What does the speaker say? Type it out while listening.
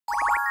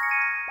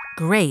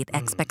great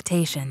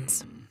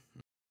expectations.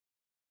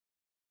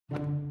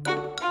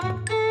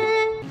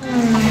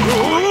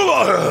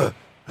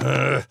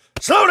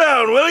 Slow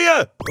down, will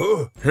ya?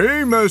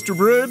 Hey, Master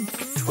Bread.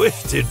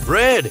 Twisted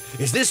Bread,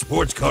 is this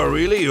sports car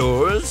really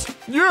yours?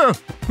 Yeah,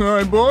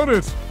 I bought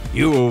it.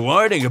 You were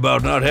whining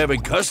about not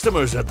having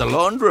customers at the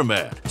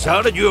laundromat. So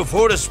how did you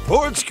afford a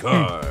sports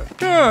car?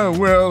 Yeah,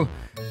 well,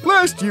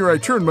 last year I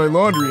turned my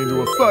laundry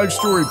into a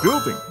 5-story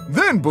building.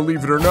 Then,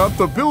 believe it or not,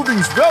 the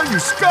building's value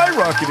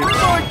skyrocketed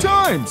 5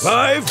 times.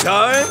 5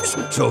 times?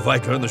 So if I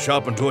turn the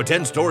shop into a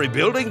 10-story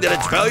building, then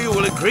its value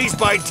will increase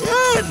by 10.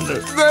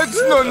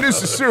 That's not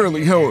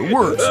necessarily how it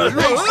works. Thanks for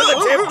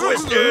the tip,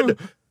 Twisted.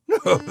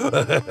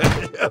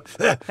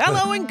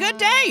 Hello and good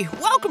day.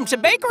 Welcome to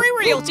Bakery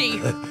Realty.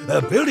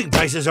 Building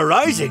prices are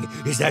rising.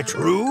 Is that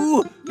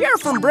true? You're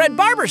from Bread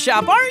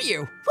Barbershop, aren't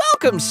you?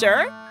 Welcome,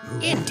 sir.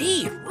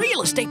 Indeed,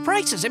 real estate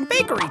prices in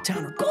Bakery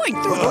Town are going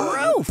through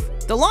the roof.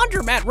 The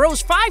laundromat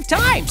rose 5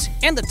 times,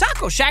 and the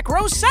taco shack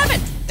rose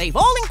 7. They've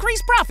all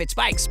increased profits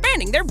by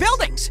expanding their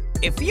buildings.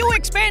 If you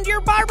expand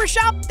your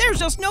barbershop, there's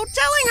just no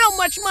telling how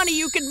much money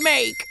you could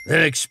make.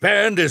 Then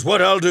expand is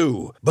what I'll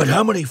do. But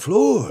how many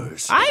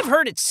floors? I've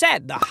heard it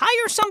said the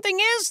higher something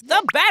is,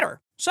 the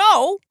better.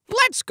 So,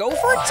 let's go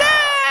for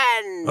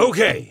 10!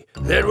 Okay,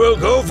 then we'll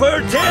go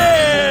for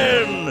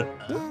 10!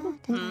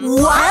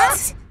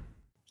 What?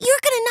 You're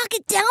gonna knock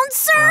it down,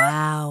 sir?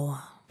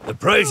 Wow. The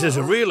prices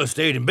of real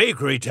estate in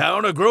Bakery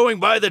Town are growing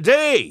by the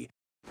day.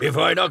 If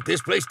I knock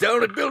this place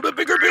down and build a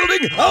bigger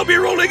building, I'll be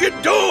rolling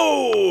in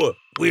dough!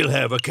 We'll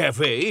have a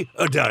cafe,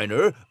 a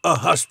diner, a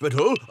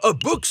hospital, a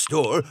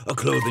bookstore, a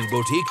clothing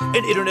boutique,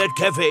 an internet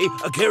cafe,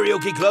 a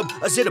karaoke club,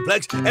 a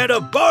cineplex, and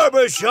a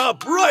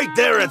barbershop right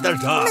there at the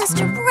top.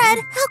 Mr. Bread,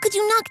 how could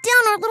you knock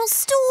down our little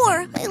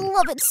store? I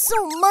love it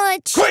so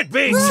much. Quit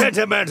being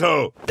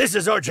sentimental! This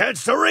is our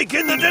chance to rake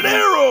in the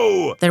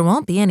dinero! There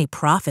won't be any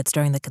profits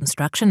during the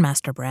construction,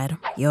 Master Bread.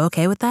 You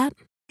okay with that?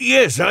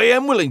 Yes, I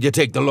am willing to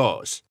take the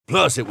loss.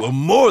 Plus, it will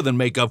more than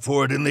make up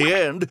for it in the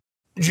end.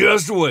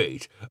 Just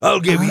wait. I'll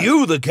give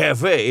you the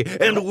cafe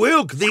and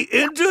Wilk the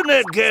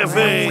internet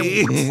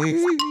cafe.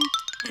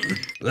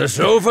 The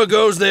sofa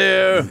goes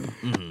there,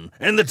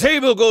 and the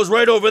table goes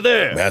right over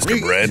there. Master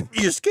Bread?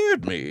 You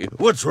scared me.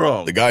 What's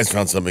wrong? The guys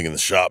found something in the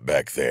shop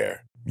back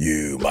there.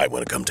 You might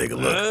want to come take a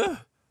look.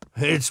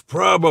 It's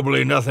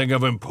probably nothing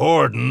of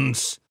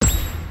importance.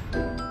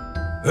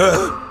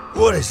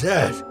 What is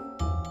that?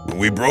 When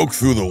we broke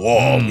through the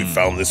wall, we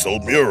found this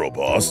old mural,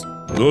 boss.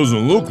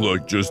 Doesn't look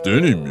like just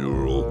any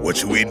mural. What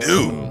should we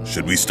do?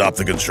 Should we stop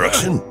the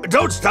construction?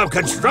 Don't stop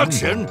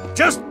construction.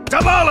 Just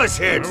demolish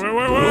it.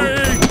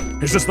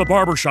 Wait! Is this the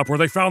barbershop where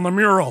they found the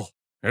mural?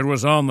 It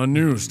was on the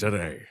news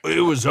today.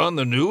 It was on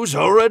the news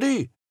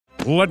already?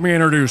 Let me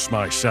introduce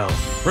myself.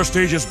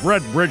 Prestigious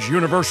Breadbridge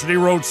University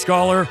Rhodes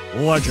Scholar,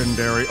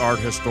 legendary art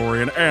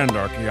historian and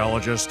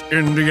archaeologist,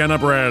 Indiana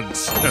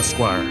Breads,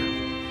 Esquire.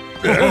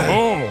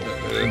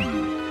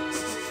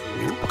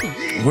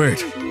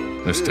 Wait,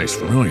 this tastes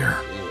familiar.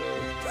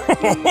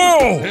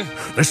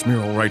 This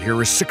mural right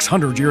here is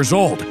 600 years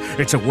old.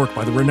 It's a work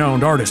by the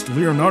renowned artist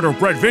Leonardo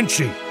Bread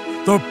Vinci,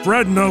 the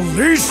Breadna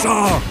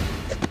Lisa.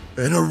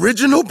 An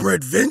original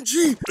Bread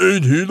Vinci?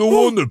 Ain't he the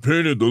one that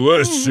painted the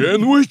last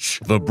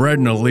sandwich? The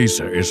Breadna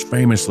Lisa is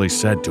famously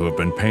said to have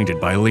been painted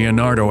by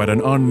Leonardo at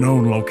an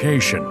unknown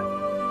location.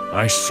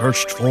 I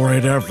searched for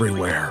it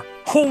everywhere,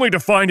 only to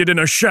find it in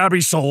a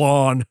shabby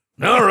salon.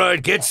 All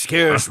right, get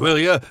scarce, will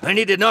ya? I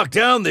need to knock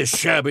down this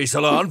shabby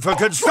salon for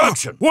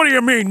construction. What do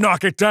you mean,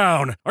 knock it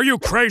down? Are you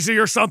crazy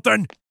or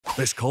something?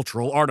 This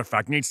cultural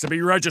artifact needs to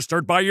be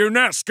registered by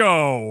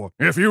UNESCO.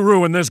 If you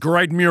ruin this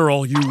great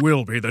mural, you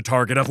will be the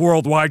target of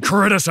worldwide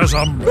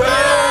criticism.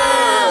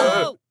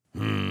 Master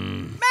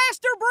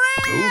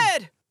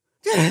Bread!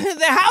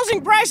 The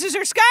housing prices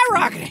are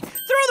skyrocketing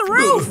through the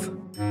roof.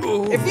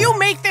 If you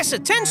make this a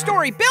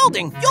 10-story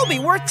building, you'll be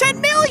worth $10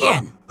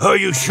 million. Are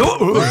you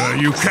sure?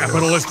 You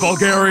capitalist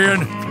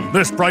Bulgarian!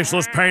 This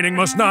priceless painting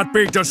must not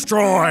be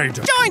destroyed!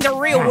 Join the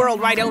real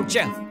world, why don't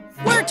you?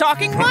 We're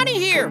talking money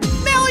here.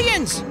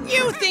 Millions!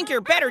 You think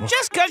you're better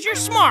just because you're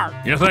smart.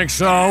 You think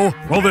so?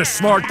 Well, this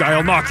smart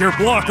guy'll knock your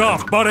block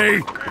off, buddy!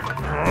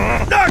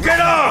 Knock it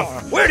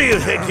off! Where do you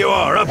think you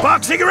are, a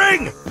boxing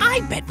ring?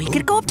 I bet we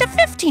could go up to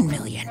 15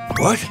 million.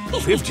 What?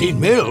 15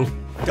 mil?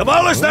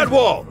 Demolish that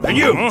wall, and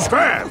you,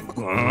 scrap!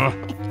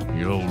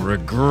 You'll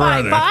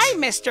regret it. Bye-bye,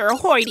 Mr.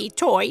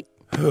 Hoity-Toit.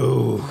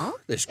 Oh,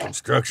 this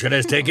construction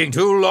is taking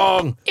too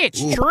long. It's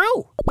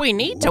true. We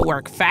need to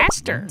work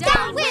faster.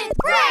 Down with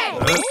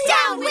bread!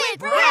 Down with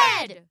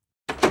bread!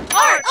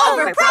 Art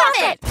over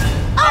profit!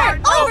 Art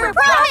over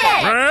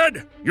profit!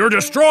 Bread, you're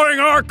destroying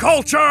our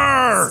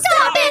culture!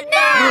 Stop it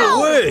now!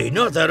 No way,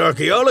 not that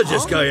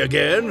archaeologist guy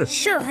again.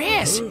 Sure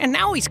is. And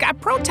now he's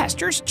got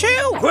protesters,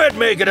 too. Quit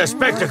making a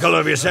spectacle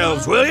of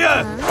yourselves, will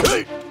ya?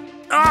 Take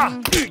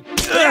that!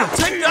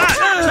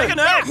 Take a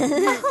nap!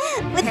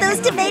 With those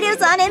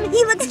tomatoes on him,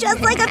 he looks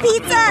just like a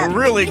pizza!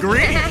 Really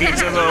greedy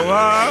pizza, though,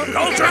 huh?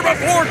 Culture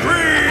before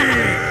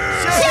greed!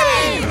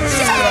 Shame!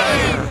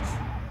 Shame!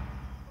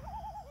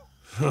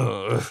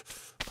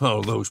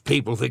 All those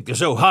people think they're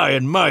so high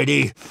and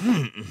mighty.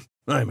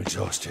 I'm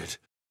exhausted.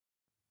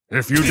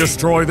 If you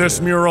destroy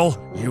this mural,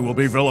 you will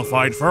be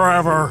vilified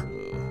forever.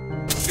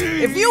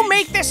 If you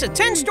make this a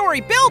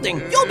 10-story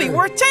building, you'll be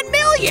worth $10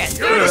 million!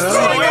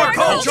 Destroy our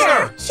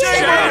culture!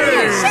 Shame on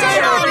you!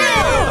 Shame on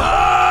you!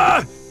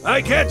 Ah!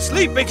 I can't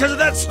sleep because of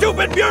that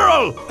stupid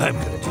mural! I'm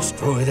gonna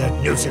destroy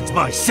that nuisance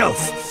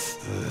myself.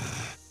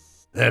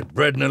 That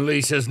Bread and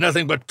Elisa's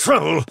nothing but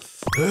trouble.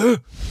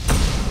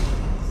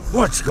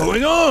 What's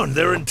going on?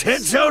 They're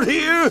intense out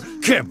here?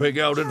 Camping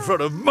out in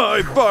front of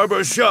my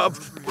barber shop.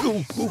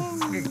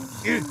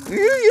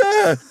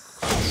 Yeah.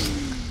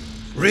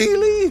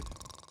 Really?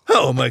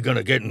 How am I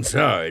gonna get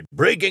inside?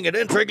 Breaking and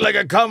entering like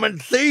a common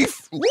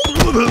thief?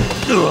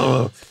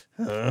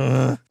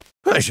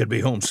 I should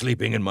be home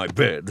sleeping in my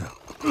bed.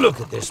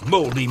 Look at this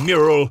moldy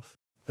mural.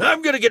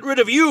 I'm gonna get rid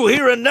of you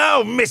here and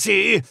now,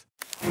 Missy.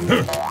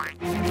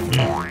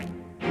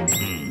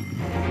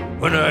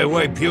 When I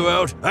wipe you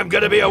out, I'm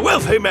gonna be a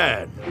wealthy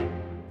man.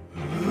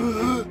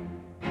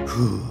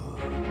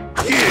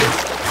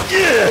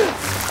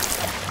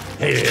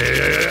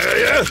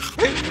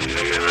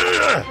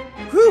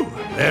 Whew,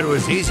 that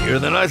was easier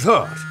than I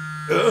thought.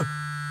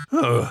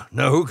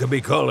 Now who could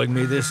be calling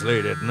me this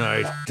late at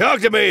night?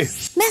 Talk to me!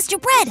 Master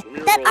Bread,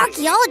 that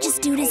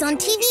archaeologist dude is on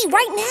TV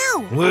right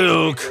now.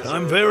 Wilk,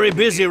 I'm very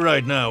busy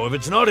right now. If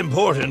it's not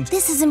important...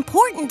 This is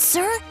important,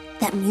 sir.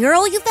 That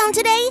mural you found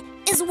today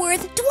is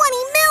worth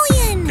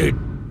 $20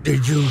 million.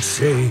 Did you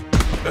say...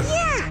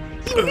 Yeah,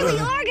 you really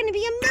are going to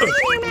be a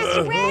millionaire,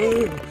 Master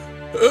Bread.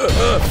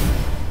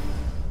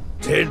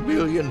 $10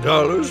 million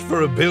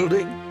for a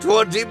building?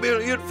 $20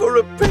 million for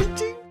a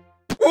painting?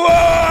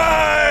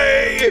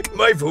 Why?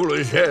 My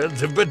foolish hands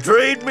have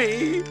betrayed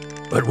me.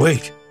 But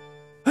wait,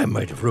 I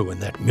might have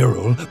ruined that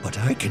mural, but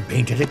I can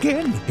paint it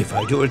again. If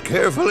I do it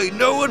carefully,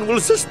 no one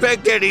will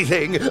suspect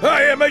anything.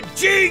 I am a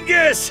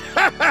genius!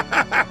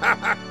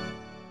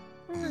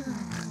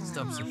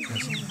 Stop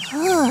suppressing.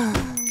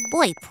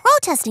 Boy,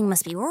 protesting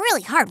must be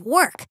really hard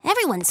work.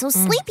 Everyone's so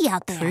sleepy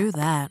out there. True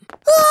that.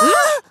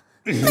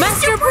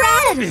 Master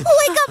Bread!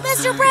 Wake up,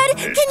 Master Bread!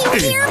 Can you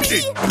hear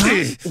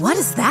me? What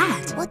is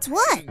that? What's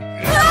what?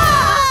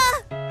 Ah!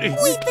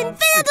 We've been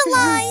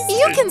vandalized!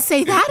 You can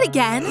say that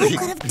again. Who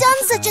could have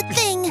done such a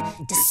thing?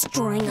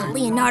 Destroying a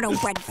Leonardo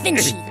da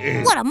Vinci.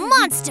 What a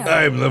monster!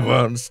 I'm the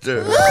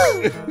monster.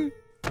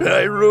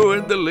 I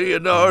ruined the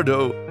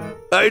Leonardo.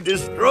 I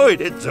destroyed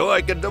it so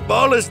I could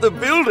demolish the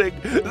building.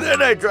 Then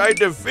I tried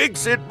to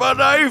fix it, but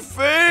I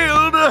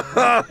failed.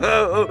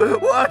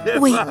 What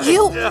have Wait, I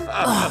you... done?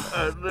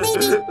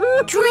 Maybe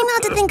try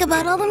not to think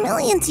about all the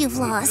millions you've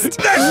lost.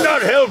 That's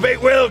not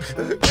helping, Wilk.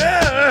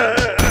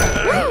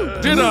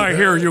 Did I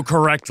hear you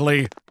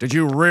correctly? Did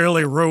you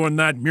really ruin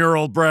that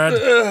mural, Bread?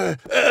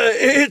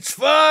 It's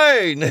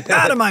fine.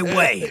 Out of my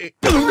way!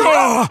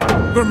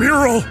 The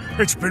mural!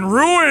 It's been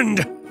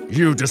ruined!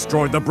 You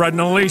destroyed the Bread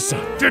and Elisa,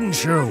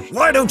 didn't you?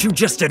 Why don't you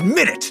just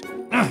admit it?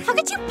 How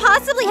could you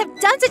possibly have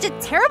done such a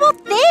terrible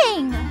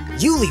thing?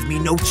 You leave me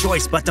no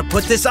choice but to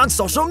put this on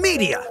social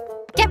media.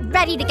 Get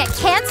ready to get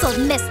canceled,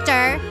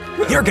 mister.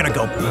 You're gonna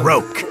go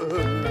broke.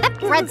 That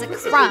bread's a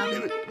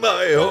crumb.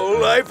 My whole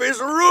life is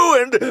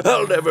ruined.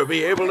 I'll never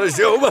be able to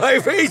show my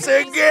face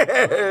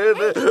again.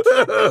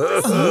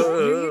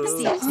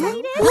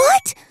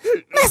 What?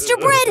 Master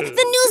Bread,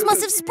 the news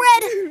must have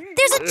spread.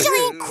 There's a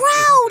giant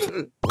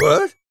crowd.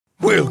 What?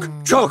 Wilk,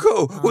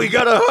 Choco, we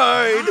gotta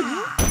hide.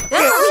 We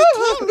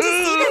came to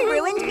see the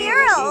ruined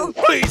mural.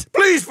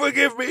 Please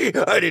forgive me.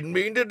 I didn't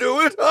mean to do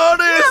it.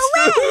 Honest.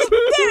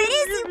 There it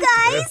is, you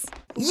guys.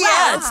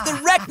 Yeah, it's the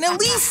wrecked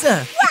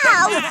Elisa.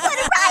 Wow, what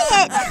a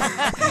riot.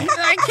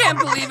 I can't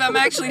believe I'm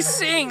actually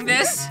seeing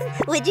this.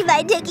 Would you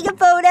mind taking a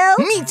photo?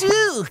 Me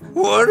too.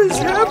 What is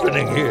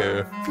happening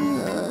here?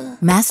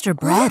 Master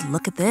Bread,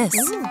 look at this.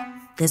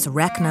 This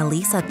Rekna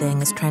Lisa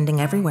thing is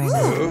trending everywhere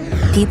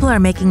now. People are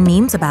making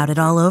memes about it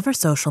all over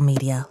social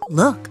media.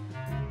 Look.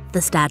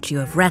 The statue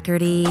of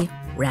Reckerty,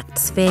 Wrecked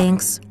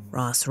Sphinx,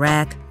 Ross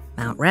Wreck,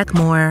 Mount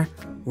Wreckmore,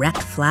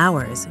 Wrecked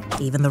Flowers,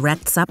 even the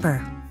Wrecked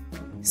Supper.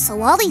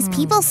 So all these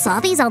people saw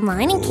these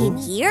online and came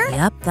here?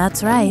 Yep,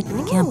 that's right.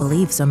 I can't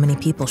believe so many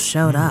people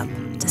showed up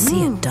to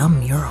see a dumb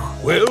mural.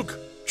 Wilk,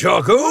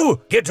 Choco,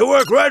 get to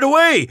work right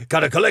away.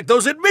 Gotta collect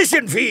those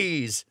admission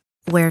fees.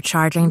 We're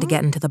charging to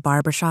get into the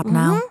barbershop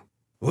now?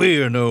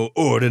 We're no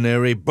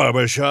ordinary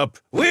barbershop.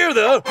 We're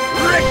the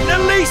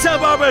Rekna Lisa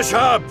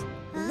Barbershop.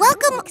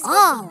 Welcome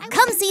all.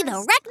 Come see the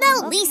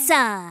Rekna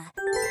Lisa.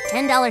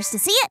 $10 to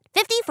see it,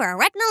 $50 for a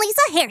Rekna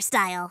Lisa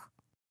hairstyle.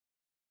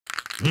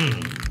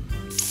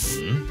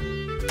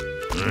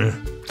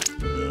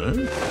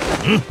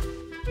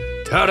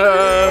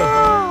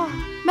 Ta-da!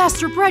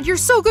 Master Bread, you're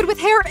so good with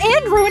hair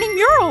and ruining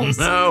murals.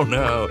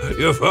 Now,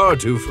 you're far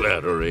too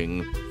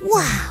flattering.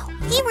 Wow,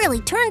 he really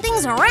turned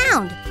things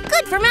around.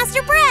 Good for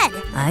Master Bread.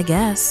 I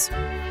guess.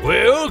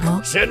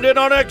 Wilk, send in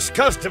our next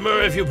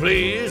customer, if you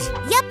please.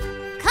 Yep,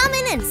 come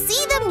in and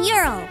see the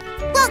mural.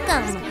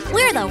 Welcome,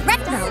 we're the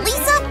Rekna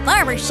Lisa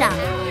Barbershop.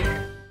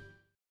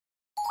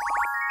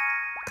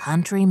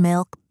 country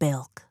milk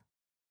bilk.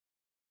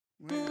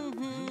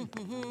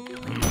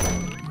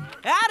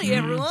 Howdy,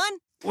 everyone.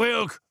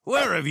 Wilk,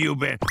 where have you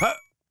been?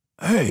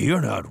 Hey,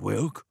 you're not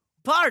Wilk.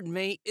 Pardon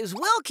me, is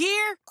Wilk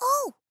here?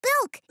 Oh,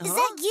 Bilk, is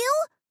that you?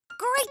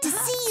 Great to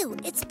see you.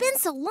 It's been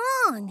so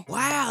long.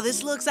 Wow,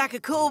 this looks like a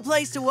cool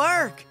place to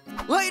work.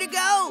 Way to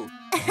go!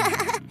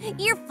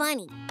 You're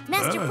funny.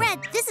 Master Bread,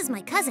 this is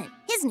my cousin.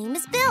 His name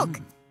is Bilk.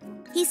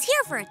 He's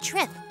here for a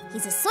trip.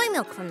 He's a soy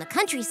milk from the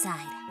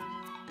countryside.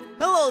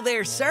 Hello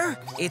there, sir.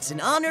 It's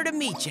an honor to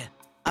meet you.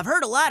 I've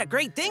heard a lot of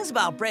great things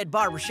about Bread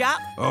Barbershop.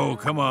 Oh,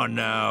 come on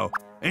now.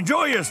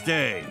 Enjoy your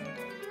stay.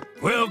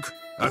 Wilk,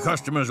 our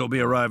customers will be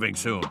arriving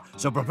soon,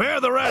 so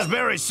prepare the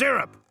raspberry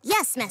syrup.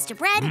 Yes, Master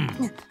Bread.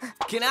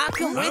 Can I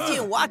come with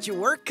you and watch your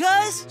work,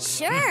 cuz?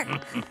 Sure.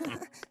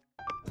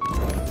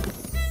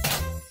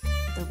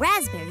 The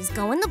raspberries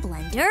go in the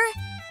blender,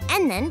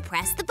 and then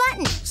press the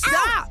button.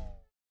 Stop! Ow!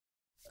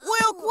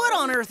 Wilk, what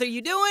on earth are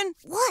you doing?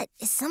 What?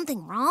 Is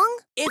something wrong?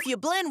 If you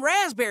blend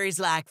raspberries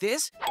like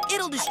this,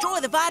 it'll destroy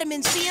the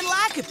vitamin C and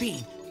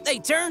lycopene. They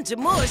turn to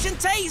mush and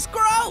taste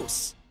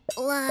gross.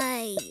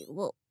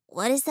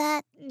 What is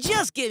that?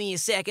 Just give me a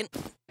second.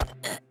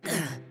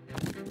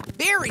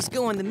 Berries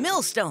go in the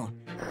millstone.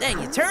 Then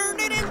you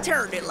turn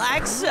it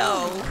like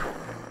so.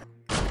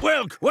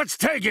 Wilk, what's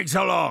taking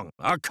so long?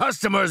 Our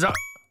customers are...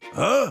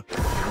 Huh?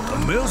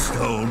 A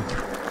millstone?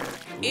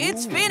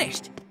 It's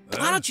finished.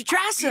 Why don't you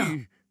try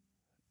some?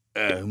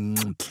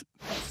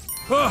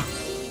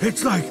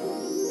 It's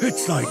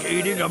like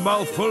eating a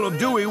mouthful of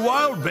dewy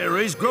wild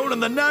berries grown in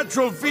the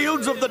natural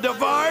fields of the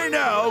divine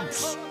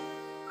Alps.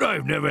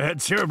 I've never had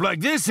syrup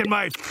like this in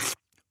my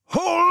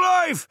whole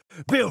life.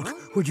 Bilk,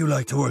 would you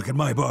like to work at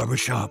my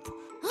barbershop?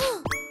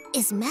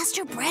 Is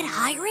Master Bread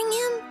hiring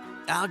him?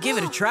 I'll give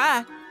it a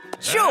try.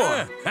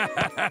 Sure.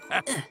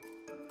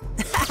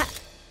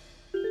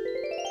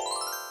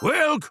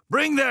 Wilk,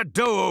 bring that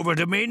dough over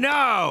to me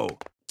now.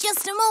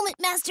 Just a moment,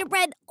 Master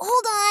Bread.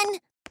 Hold on.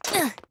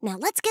 Now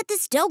let's get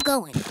this dough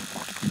going.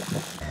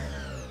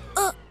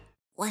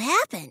 What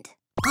happened?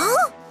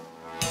 Huh?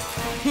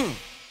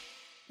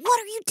 What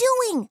are you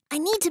doing? I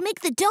need to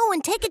make the dough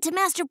and take it to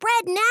Master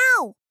Bread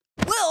now.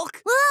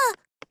 Wilk!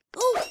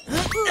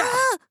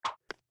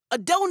 A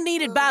dough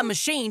kneaded by a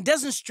machine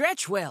doesn't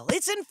stretch well.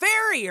 It's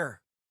inferior.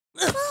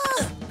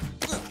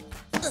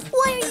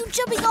 Why are you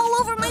jumping all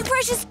over my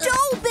precious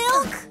dough,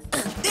 Bilk?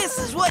 This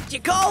is what you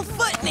call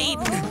foot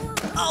kneading.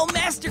 All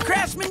master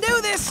craftsmen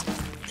do this.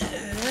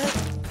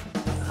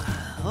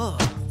 How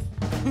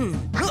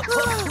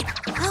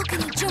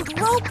can you jump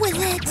rope with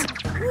it?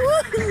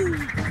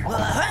 Woohoo!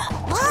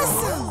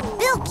 Awesome!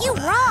 Bilk, you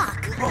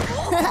rock!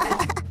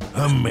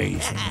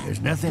 Amazing.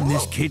 There's nothing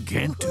this kid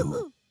can't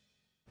do.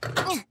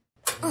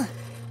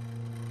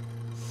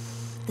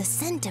 The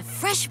scent of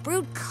fresh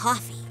brewed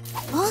coffee.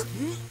 Huh?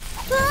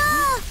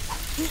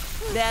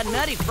 That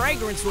nutty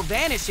fragrance will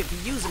vanish if you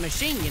use a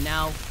machine, you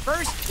know.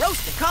 First,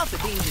 roast the coffee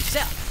beans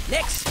yourself.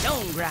 Next,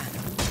 stone grind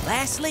them.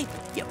 Lastly,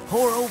 you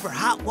pour over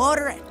hot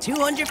water at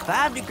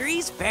 205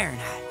 degrees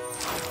Fahrenheit.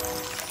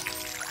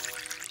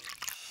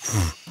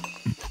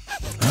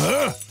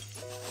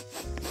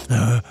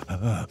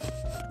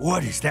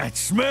 What is that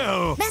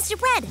smell? Master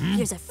Bread,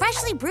 here's a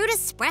freshly brewed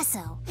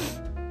espresso.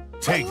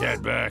 Take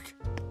that back.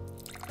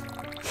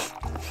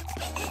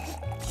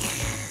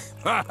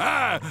 Ha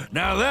ha!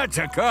 Now that's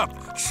a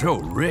cup. So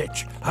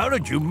rich. How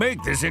did you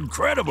make this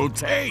incredible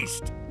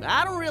taste?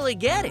 I don't really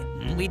get it.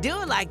 We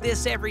do it like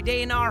this every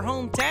day in our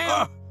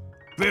hometown.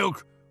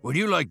 Bilk, would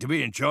you like to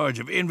be in charge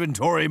of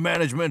inventory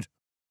management?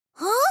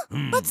 Huh?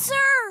 But sir...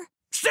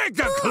 Stick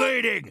to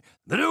cleaning!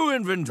 The new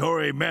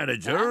inventory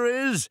manager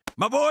is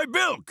my boy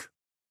Bilk.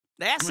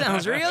 That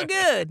sounds real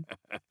good.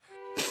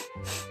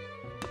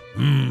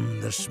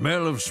 The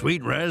smell of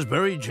sweet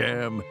raspberry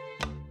jam.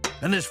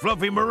 And this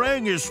fluffy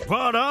meringue is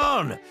spot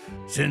on.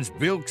 Since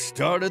Bilk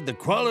started, the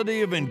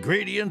quality of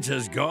ingredients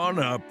has gone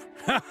up.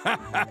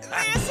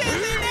 This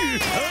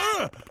isn't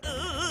it!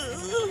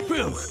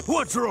 Bilk,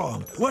 what's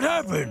wrong? What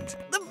happened?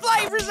 The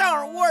flavors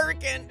aren't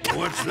working.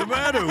 What's the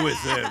matter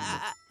with them?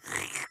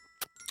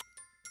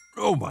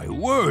 Oh, my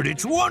word,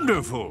 it's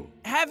wonderful.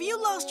 Have you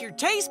lost your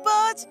taste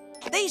buds?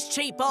 These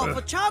cheap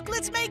awful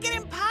chocolates make it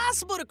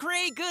impossible to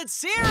create good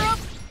syrup.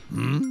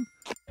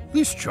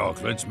 This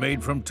chocolate's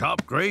made from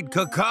top-grade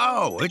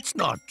cacao. It's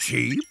not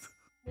cheap.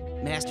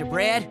 Master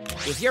Bread,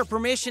 with your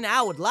permission,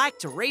 I would like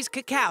to raise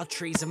cacao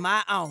trees of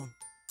my own.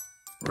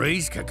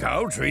 Raise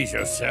cacao trees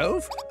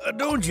yourself?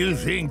 Don't you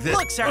think that...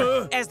 Look,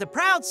 sir, as the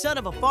proud son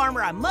of a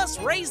farmer, I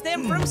must raise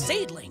them from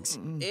seedlings.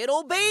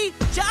 It'll be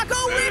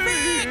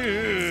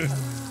choco-rific!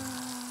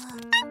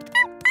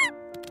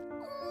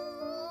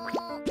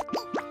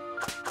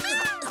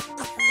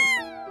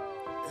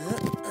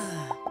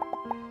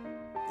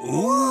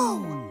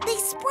 Whoa! They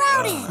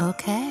sprouted!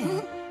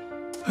 Okay.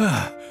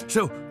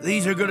 So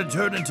these are gonna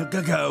turn into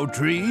cacao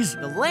trees?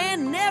 The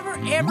land never,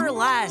 ever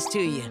lies to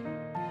you.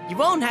 You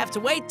won't have to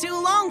wait too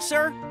long,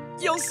 sir.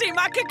 You'll see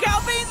my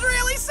cacao beans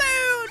really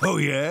soon! Oh,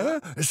 yeah?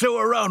 So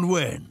around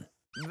when?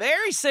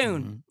 Very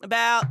soon.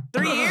 About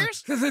 3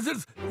 years?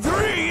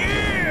 3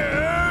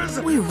 years?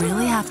 We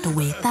really have to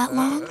wait that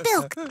long?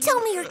 Bilk, tell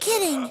me you're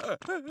kidding.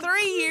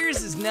 3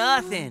 years is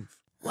nothing.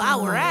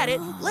 While we're at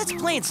it, let's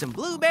plant some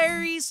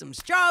blueberries, some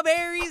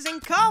strawberries,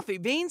 and coffee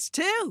beans,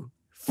 too.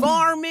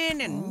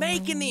 Farming and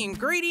making the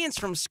ingredients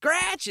from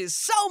scratch is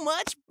so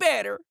much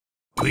better.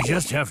 We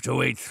just have to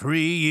wait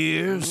 3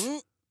 years?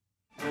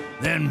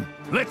 Then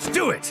let's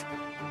do it!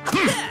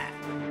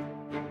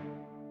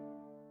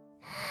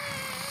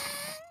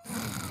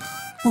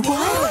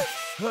 What?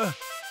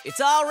 It's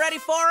already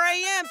 4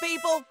 a.m.,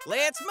 people.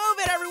 Let's move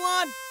it,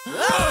 everyone.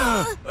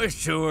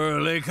 It's too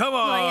early, come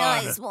on! My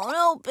eyes won't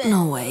open.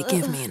 No way,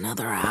 give me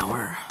another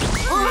hour.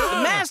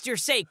 The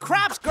masters say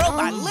crops grow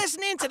by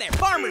listening to their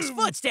farmers'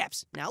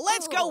 footsteps. Now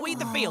let's go weed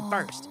the field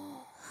first.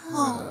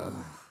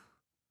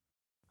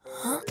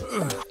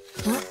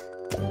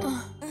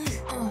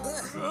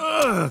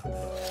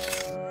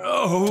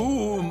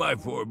 Oh, my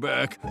poor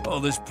back. All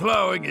this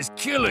plowing is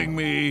killing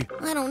me.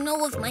 I don't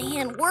know if my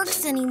hand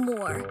works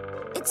anymore.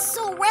 It's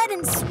so red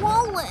and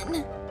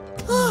swollen.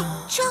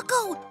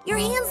 Choco, your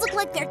hands look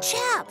like they're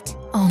chapped.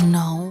 Oh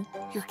no,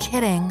 you're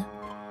kidding.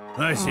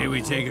 I say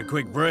we take a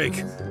quick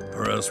break,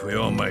 or else we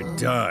all might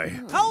die.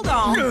 Hold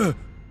on.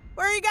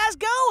 Where are you guys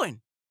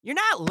going? You're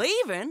not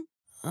leaving.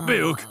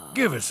 Bilk,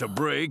 give us a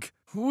break.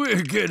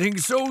 We're getting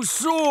so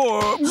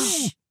sore.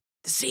 Shh.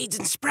 The seeds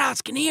and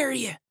sprouts can hear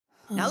you.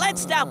 Now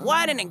let's stop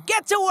whining and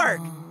get to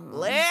work.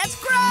 Let's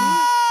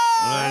grow!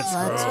 Let's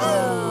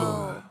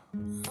grow.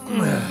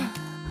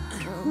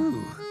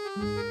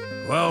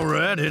 While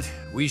we're at it,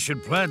 we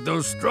should plant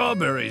those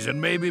strawberries and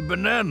maybe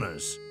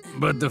bananas.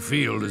 But the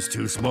field is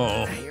too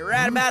small. You're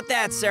right about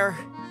that, sir.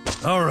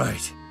 All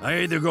right, I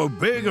either go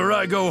big or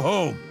I go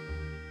home.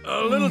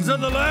 A little to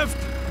the left?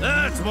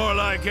 That's more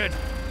like it.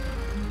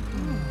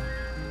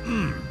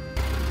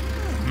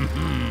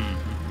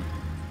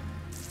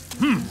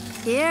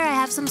 Here, I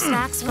have some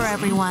snacks for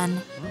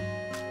everyone.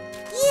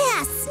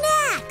 Yeah,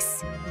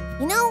 snacks!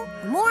 You know,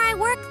 the more I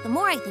work, the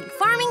more I think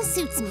farming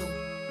suits me.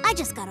 I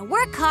just gotta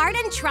work hard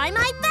and try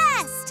my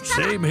best.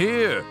 Same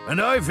here,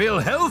 and I feel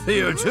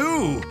healthier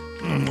too.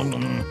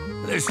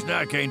 This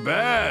snack ain't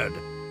bad.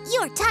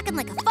 You're talking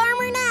like a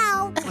farmer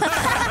now.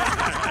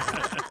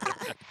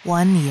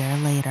 1 year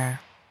later.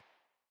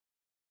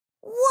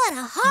 What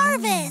a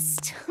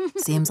harvest!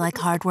 Seems like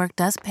hard work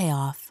does pay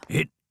off.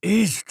 It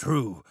is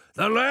true.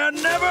 The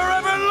land never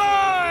ever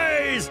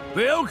lies!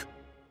 Bilk,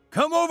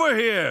 come over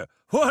here.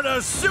 What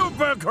a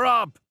super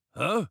crop!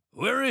 Huh?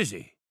 Where is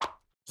he?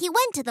 He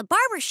went to the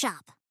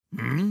barbershop.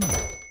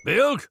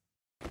 Bilk?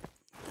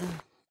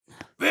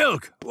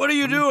 Bilk, what are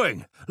you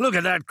doing? Look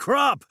at that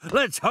crop.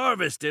 Let's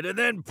harvest it and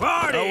then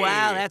party. Oh,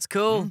 wow, that's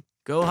cool.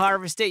 Go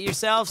harvest it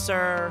yourself,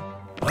 sir.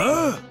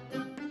 Huh?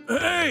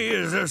 Hey,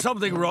 is there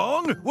something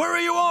wrong? Where are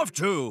you off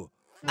to?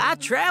 I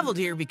traveled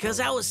here because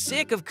I was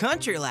sick of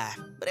country life,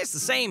 but it's the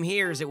same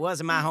here as it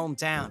was in my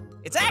hometown.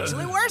 It's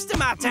actually worse than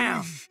my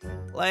town.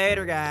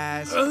 Later,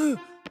 guys. How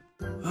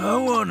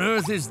on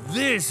earth is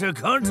this a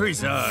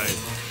countryside?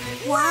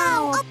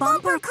 Wow, a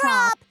bumper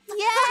crop!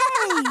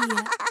 Yay!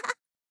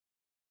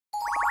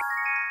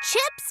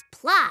 Chip's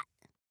plot.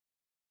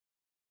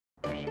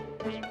 No!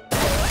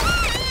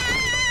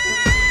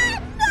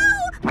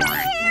 My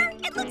hair!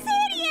 It looks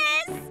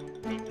hideous!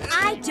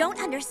 I don't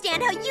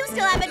understand how you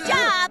still have a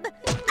job!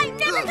 I'm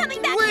never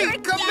coming back here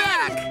again! Come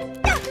back!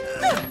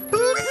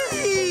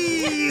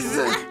 Please!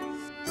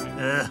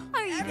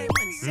 Are you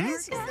Everyone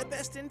says he's the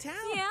best in town.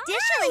 Yeah.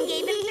 Dishlin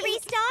gave him 3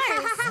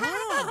 stars.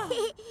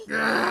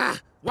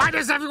 Why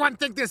does everyone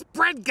think this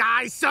bread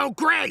guy's so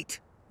great?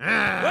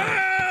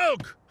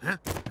 Wilk!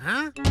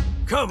 Huh?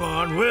 Come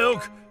on,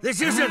 Wilk. This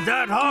isn't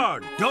that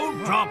hard.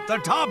 Don't drop the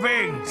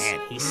toppings.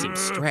 Man, he seems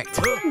strict.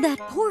 That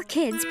poor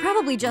kid's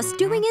probably just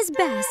doing his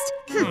best.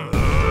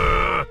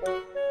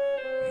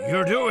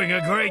 You're doing a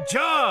great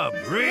job.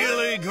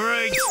 Really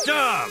great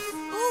stuff.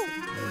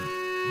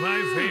 My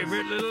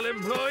favorite little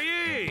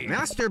employee.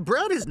 Master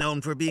Bread is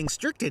known for being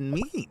strict and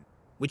mean,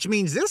 which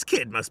means this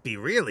kid must be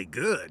really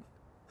good.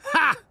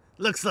 Ha!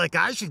 Looks like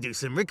I should do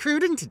some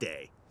recruiting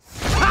today.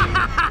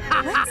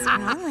 What's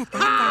wrong with that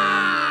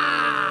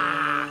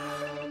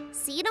guy?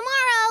 See you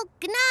tomorrow.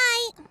 Good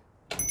night.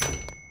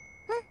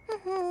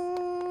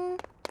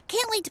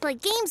 Can't wait to play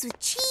games with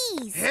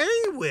cheese.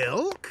 Hey,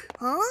 Wilk.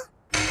 Huh?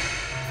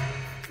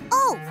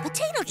 Oh,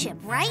 potato chip,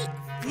 right?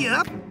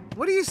 Yup.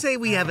 What do you say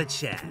we have a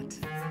chat?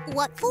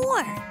 What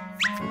for?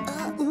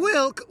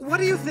 Wilk, what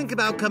do you think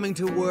about coming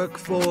to work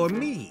for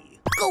me?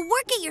 Go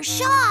work at your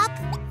shop?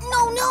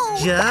 No.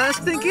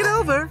 Just think it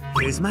over.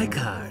 Here's my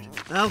card.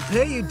 I'll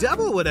pay you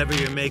double whatever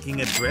you're making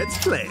at Bread's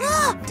place.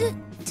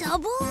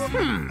 Double?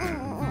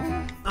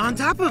 On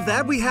top of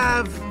that, we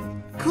have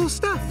cool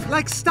stuff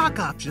like stock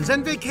options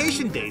and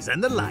vacation days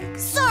and the like.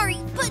 Sorry,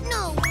 but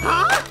no.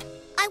 Huh?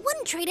 I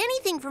wouldn't trade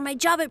anything for my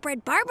job at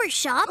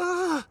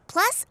BreadBarbershop.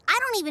 Plus, I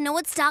don't even know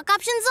what stock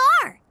options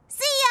are.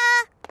 See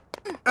ya!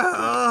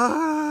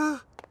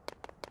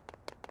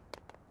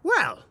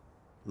 Well,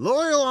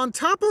 loyal on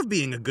top of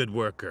being a good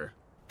worker.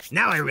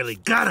 Now I really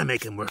gotta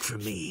make him work for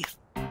me.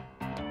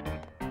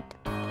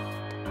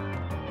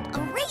 A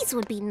raise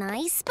would be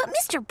nice, but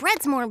Mr.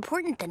 Bread's more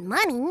important than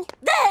money.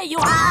 There you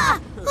are! Ah!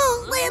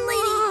 Oh,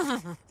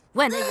 landlady!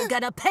 When are you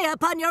gonna pay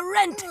up on your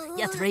rent?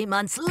 You're 3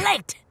 months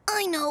late.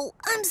 I know.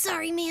 I'm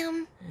sorry,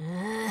 ma'am.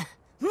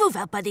 Move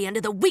out by the end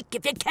of the week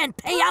if you can't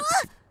pay up.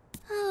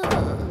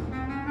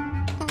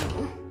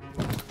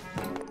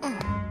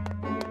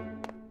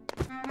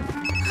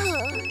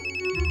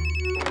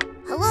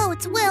 Hello,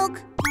 it's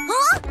Wilk.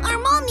 Huh? Our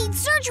mom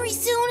needs surgery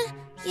soon.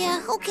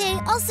 Yeah, okay.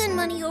 I'll send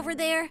money over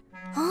there.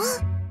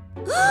 Huh?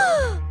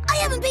 I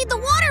haven't paid the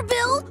water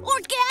bill, or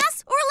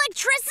gas, or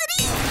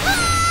electricity.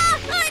 Ah!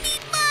 I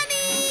need money!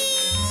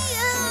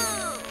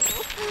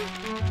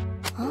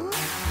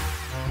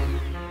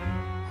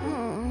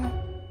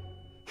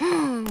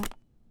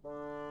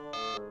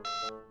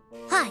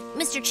 Hi,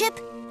 Mr. Chip?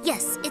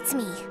 Yes, it's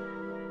me.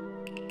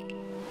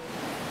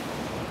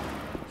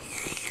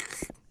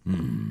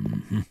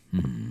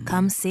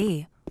 Come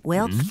see.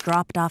 Wilk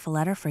dropped off a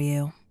letter for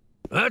you.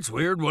 That's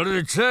weird. What did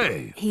it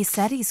say? He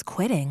said he's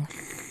quitting.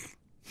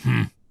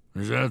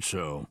 Is that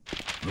so?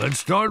 Let's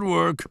start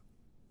work.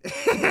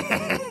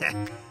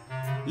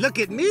 Look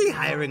at me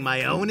hiring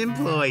my own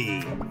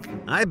employee.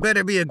 I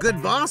better be a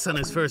good boss on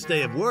his first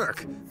day of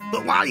work.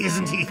 But why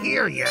isn't he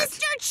here yet?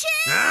 Mr.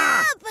 Chip!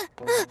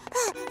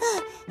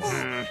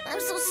 I'm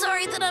so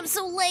sorry that I'm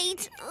so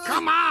late.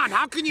 Come on,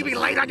 how can you be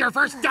late on your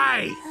first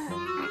day?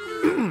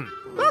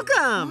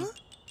 Welcome.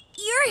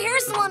 Your hair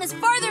salon is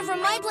farther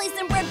from my place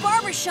than Bread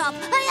Barbershop.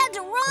 I had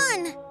to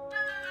run.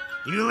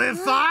 You live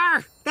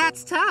far?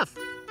 That's tough.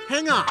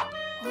 Hang on.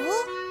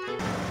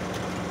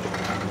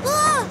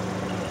 Huh?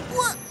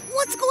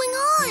 What's going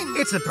on?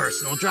 It's a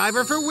personal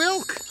driver for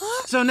Wilk.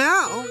 So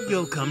now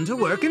you'll come to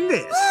work in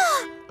this.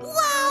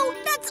 Wow,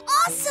 that's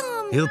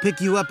awesome. He'll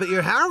pick you up at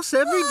your house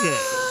every day.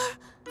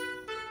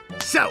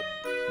 So,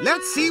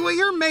 let's see what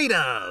you're made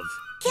of.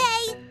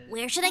 Okay,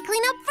 where should I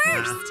clean up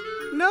first?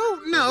 No,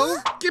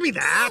 give me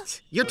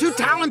that. You're too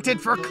talented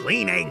for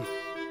cleaning.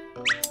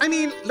 I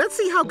mean, let's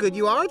see how good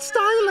you are at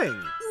styling.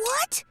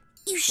 What?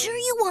 You sure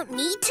you want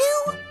me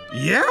to?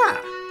 Yeah.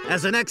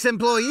 As an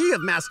ex-employee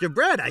of Master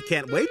Bread, I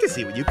can't wait to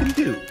see what you can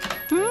do.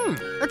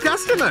 A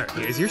customer.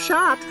 Here's your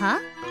shot. Huh?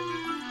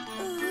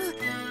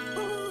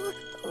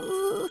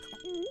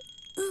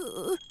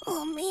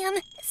 Oh,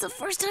 man. It's the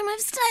first time I've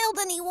styled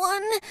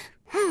anyone.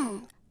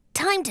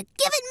 Time to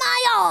give it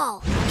my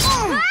all.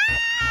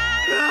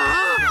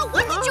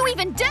 What did you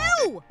even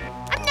do?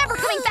 I'm never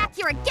coming back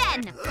here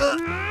again.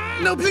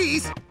 No,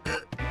 please.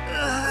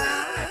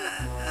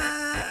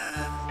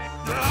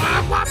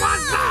 What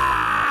was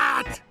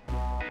that?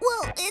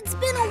 Well, it's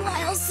been a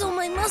while, so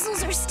my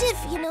muscles are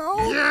stiff, you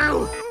know.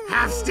 You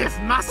have stiff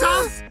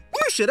muscles?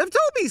 You should have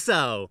told me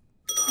so.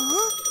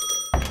 Huh?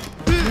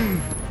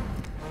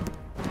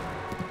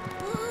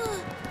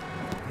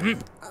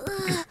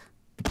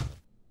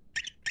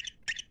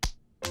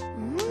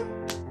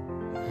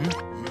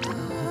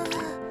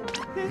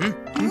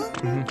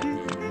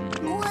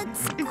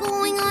 What's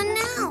going on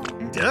now?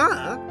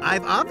 Duh!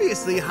 I've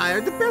obviously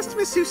hired the best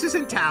masseuses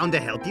in town to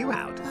help you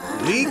out.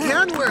 We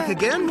can work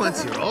again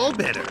once you're all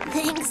better.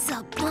 Thanks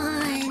a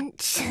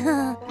bunch.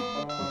 My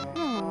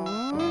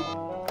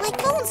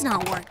phone's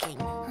not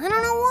working. I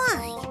don't know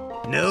why.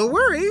 No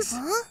worries.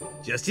 Huh?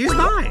 Just use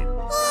mine.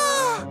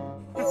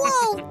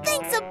 Whoa,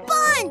 thanks a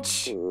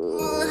bunch.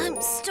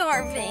 I'm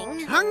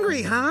starving.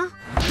 Hungry, huh?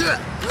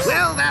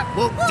 Well, that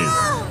won't do.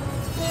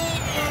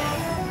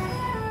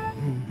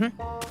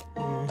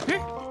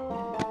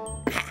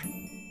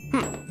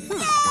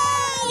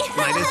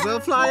 Might as well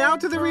fly out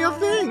to the real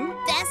thing.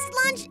 Best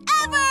lunch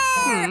ever!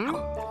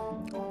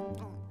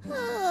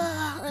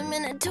 I'm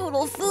in a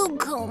total food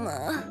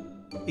coma.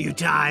 You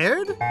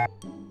tired?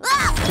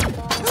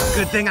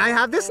 Good thing I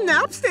have this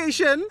nap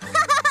station.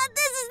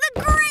 This is the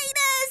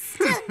greatest!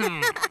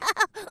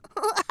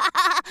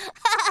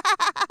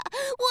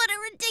 What a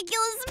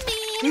ridiculous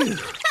meme!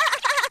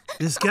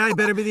 This guy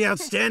better be the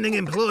outstanding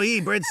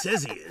employee Bread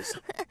says he is.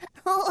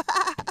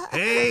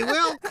 Hey,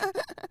 Wilk.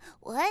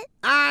 What?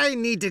 I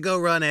need to go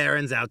run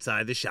errands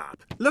outside the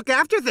shop. Look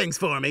after things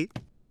for me.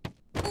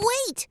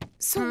 Wait,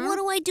 so what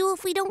do I do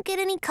if we don't get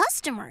any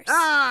customers?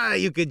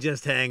 You could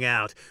just hang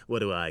out. What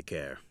do I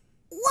care?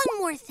 One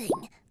more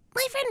thing.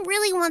 My friend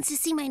really wants to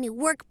see my new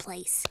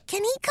workplace.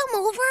 Can he come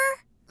over?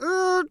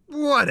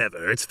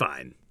 Whatever. It's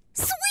fine.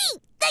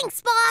 Sweet!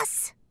 Thanks,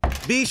 boss!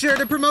 Be sure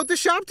to promote the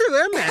shop to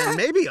him and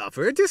maybe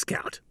offer a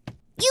discount.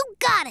 You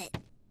got it!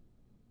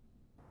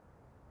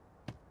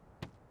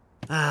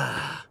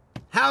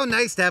 How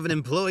nice to have an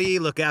employee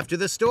look after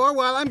the store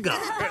while I'm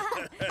gone.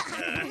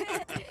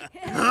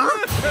 Huh?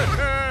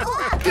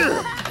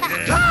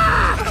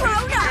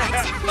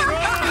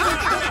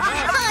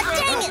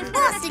 Dang it,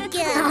 lost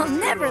again! I'll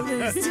never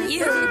lose to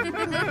you.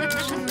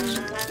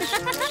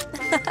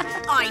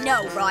 I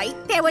know, right?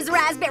 There was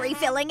raspberry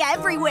filling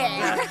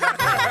everywhere.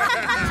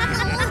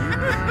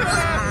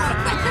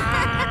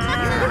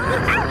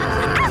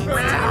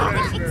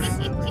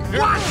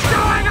 What's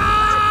going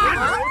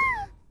on?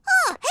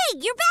 Oh, hey,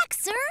 you're back!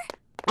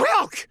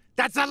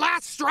 That's the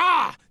last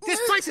straw!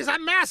 This place is a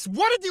mess!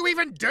 What did you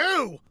even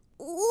do?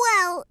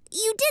 Well,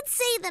 you did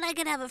say that I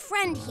could have a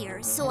friend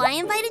here, so I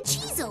invited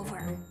Cheese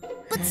over.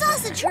 But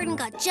Sausage heard and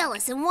got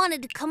jealous and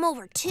wanted to come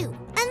over too.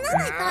 And then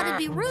I thought it'd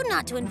be rude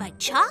not to invite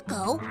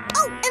Choco.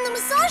 Oh, and the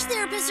massage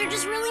therapists are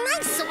just really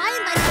nice, so I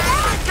invited them.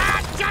 I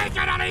can't take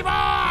it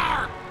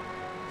anymore!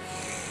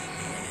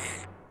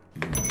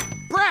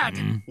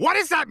 Bread, what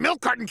is that milk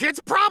carton kid's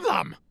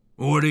problem?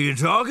 What are you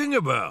talking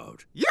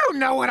about? You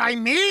know what I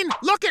mean!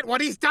 Look at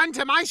what he's done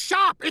to my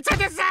shop! It's a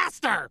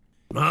disaster!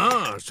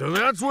 Ah, so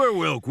that's where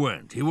Wilk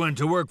went. He went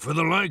to work for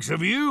the likes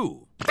of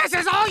you. This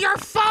is all your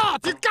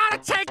fault! You gotta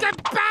take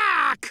it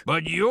back!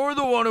 But you're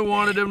the one who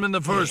wanted him in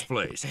the first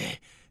place.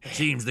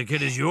 Seems the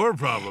kid is your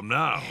problem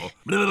now.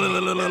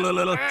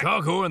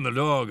 Choco and the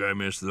dog I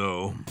miss,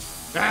 though.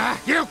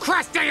 You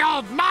crusty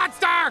old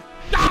monster!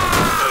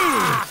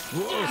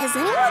 Has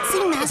anyone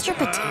seen Master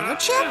Potato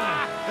Chip?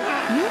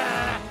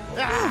 Is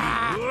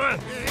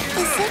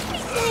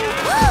everything...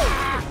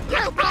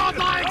 You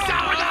broad-lying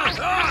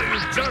sourdough! You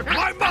jerk!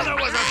 My mother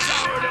was a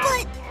sourdough!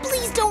 But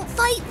please don't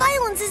fight.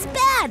 Violence is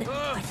bad.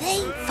 Are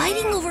they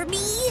fighting over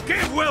me?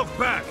 Give Wilk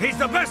back! He's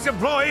the best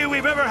employee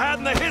we've ever had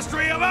in the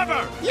history of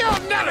ever! You'll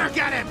never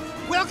get him!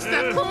 Wilk's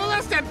the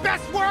coolest and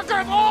best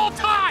worker of all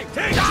time!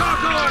 Take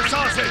Choco or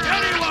Sausage!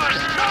 Anyone!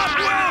 Not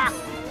Wilk!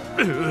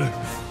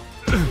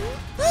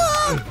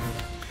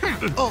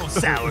 Oh,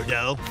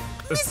 sourdough.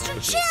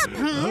 Mr. Chip!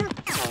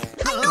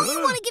 I know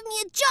you want to give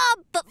me a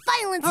job, but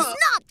violence is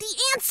not the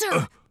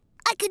answer.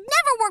 I could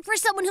never work for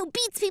someone who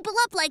beats people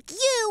up like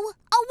you.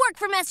 I'll work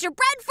for Master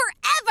Bread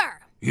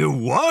forever. You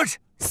what?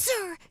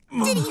 Sir,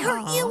 did he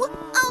hurt you?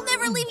 I'll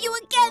never leave you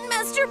again,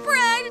 Master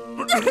Bread.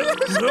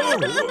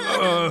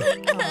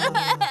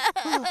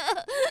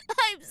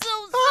 I'm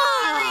so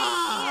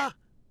sorry.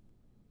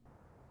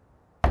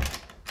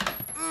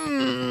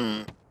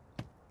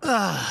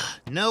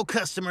 No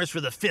customers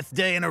for the 5th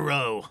day in a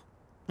row.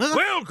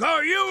 Wilk,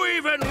 are you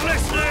even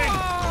listening?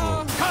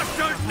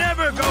 Custard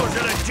never goes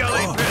in a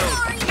jelly pill.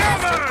 Sorry,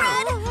 Master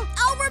Bread.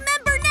 I'll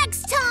remember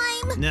next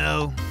time.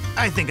 No,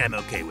 I think I'm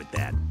okay with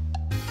that.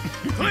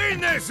 Clean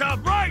this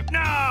up right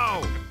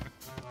now!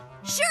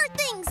 Sure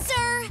thing,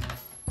 sir.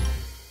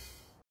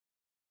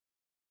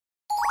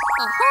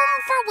 A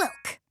home for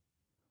Wilk.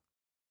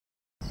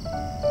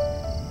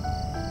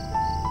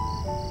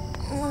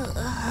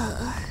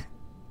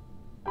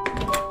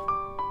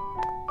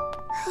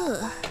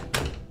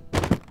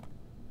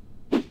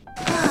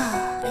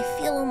 I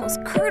feel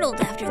almost curdled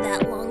after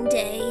that long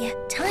day.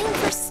 Time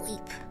for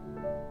sleep.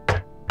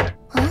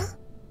 Huh?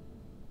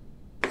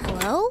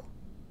 Hello?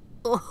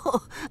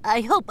 Oh,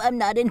 I hope I'm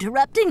not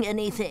interrupting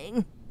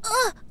anything.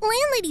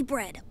 Landlady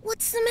Bread,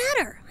 what's the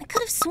matter? I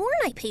could have sworn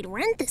I paid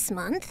rent this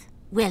month.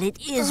 Well, it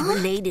is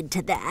related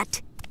to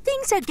that.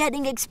 Things are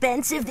getting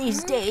expensive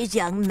these days,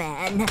 young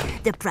man.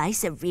 The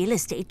price of real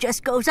estate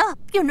just goes up,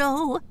 you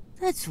know.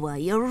 That's why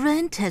your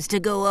rent has to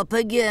go up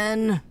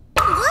again.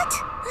 What?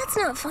 That's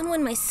not fun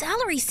when my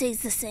salary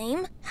stays the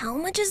same. How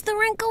much is the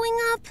rent going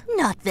up?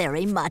 Not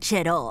very much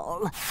at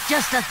all.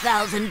 Just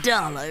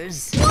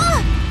 $1,000.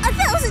 What?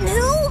 1,000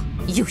 who?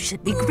 You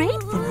should be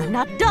grateful I'm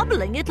not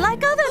doubling it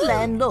like other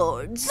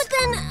landlords. But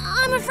then,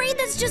 I'm afraid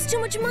that's just too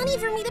much money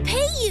for me to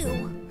pay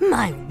you.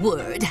 My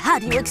word, how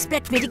do you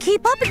expect me to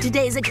keep up in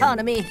today's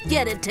economy?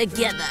 Get it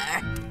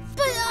together.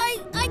 But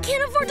I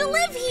can't afford to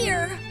live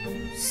here.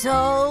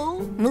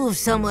 So, move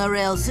somewhere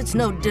else. It's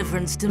no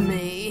difference to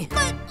me.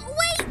 But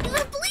wait,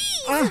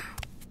 please!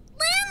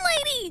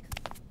 Landlady!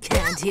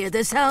 Can't hear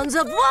the sounds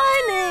of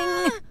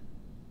whining.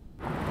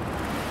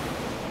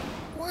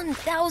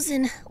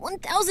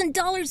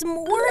 $1,000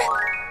 more?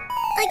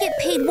 I get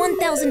paid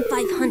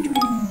 $1,500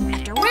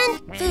 after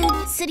rent,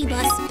 food, city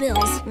bus,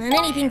 bills, and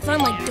anything fun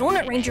like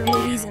Donut Ranger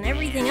movies and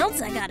everything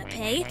else I gotta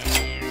pay.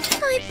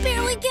 I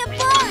barely get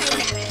by.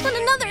 But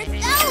another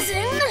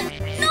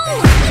 1,000? No!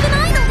 Even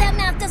I know that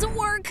math doesn't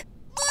work.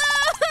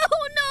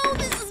 Oh no,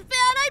 this is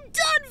bad. I'm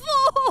done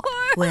for.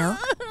 Will,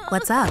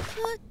 what's up?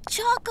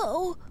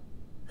 Choco.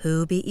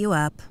 Who beat you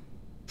up?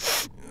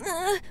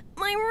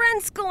 My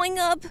rent's going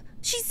up.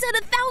 She said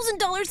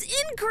 $1,000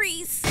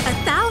 increase.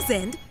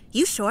 1,000?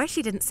 You sure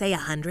she didn't say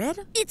 100?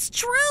 It's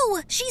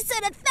true. She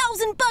said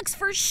 $1,000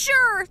 for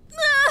sure. Where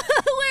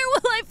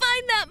will I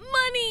find that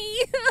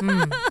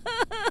money?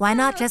 Why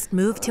not just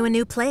move to a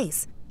new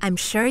place? I'm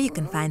sure you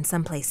can find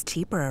someplace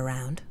cheaper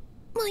around.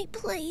 My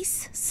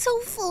place, so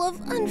full of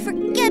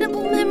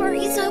unforgettable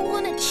memories I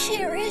want to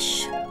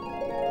cherish.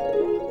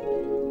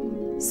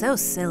 So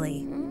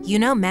silly. You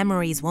know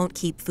memories won't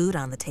keep food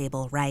on the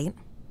table, right?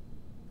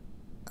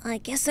 I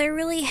guess I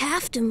really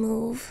have to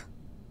move.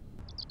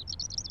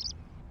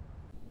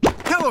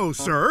 Hello,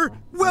 sir.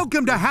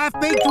 Welcome to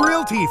Half-Baked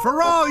Realty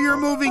for all your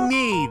moving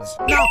needs.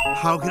 Now,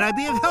 how can I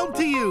be of help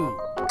to you?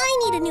 I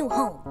need a new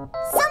home.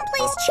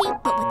 Someplace cheap,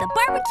 but with a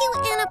barbecue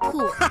and a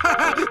pool.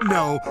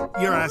 No,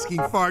 you're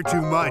asking far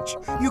too much.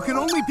 You can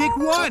only pick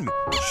one,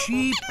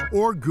 cheap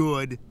or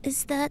good.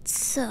 Is that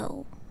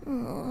so?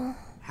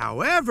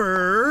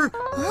 However,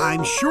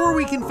 I'm sure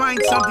we can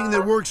find something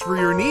that works for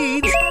your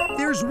needs.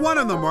 There's one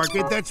on the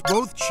market that's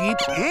both cheap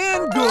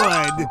and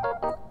good.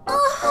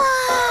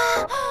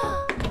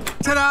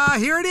 Ta-da!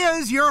 Here it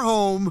is, your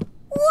home.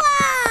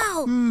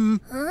 Wow!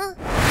 Huh?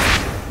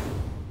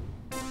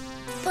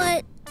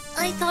 But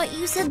I thought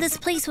you said this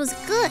place was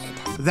good.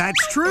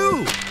 That's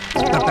true.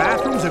 The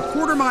bathroom's a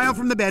quarter-mile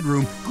from the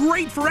bedroom.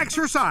 Great for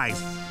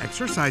exercise.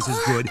 Exercise is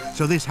good,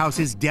 so this house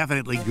is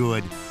definitely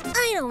good.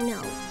 I don't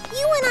know.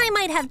 You and I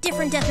might have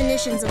different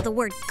definitions of the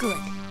word good.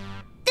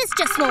 This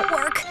just won't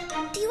work.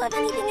 Do you have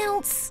anything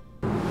else?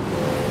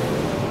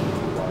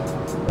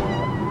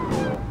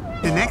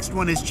 The next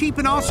one is cheap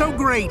and also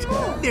great.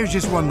 There's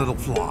just one little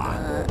flaw.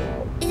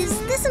 Is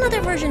this another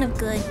version of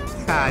good?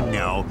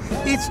 No.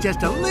 It's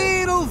just a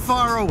little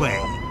far away.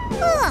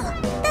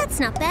 That's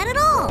not bad at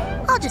all.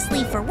 I'll just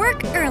leave for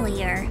work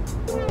earlier.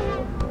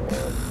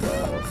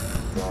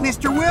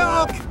 Mr.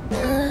 Wilk!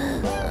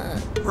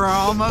 We're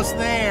almost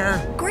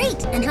there.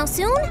 Great. And how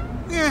soon?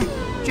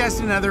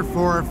 Just another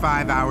 4 or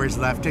 5 hours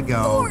left to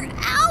go. 4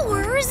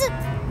 hours?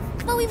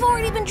 But we've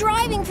already been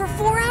driving for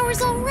 4 hours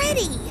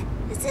already.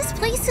 Is this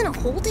place in a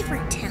whole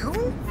different town?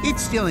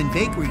 It's still in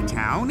Bakery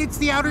Town. It's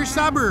the outer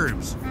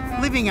suburbs.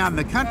 Living out in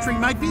the country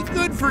might be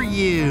good for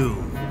you.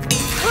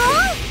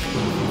 Huh?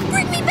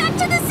 Bring me back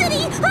to the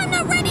city! I'm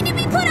not ready to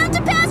be put out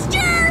to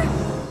pasture!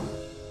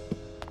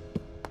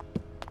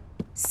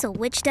 So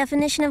which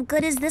definition of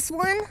good is this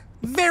one?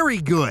 Very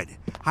good.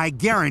 I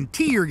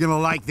guarantee you're gonna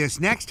like this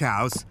next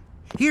house.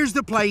 Here's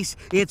the place.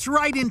 It's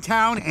right in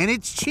town and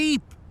it's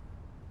cheap.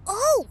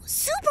 Oh,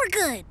 super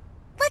good.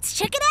 Let's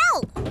check it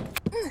out.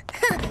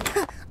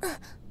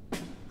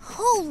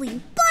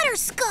 Holy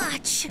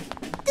butterscotch!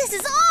 This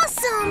is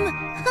awesome!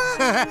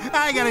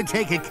 I gotta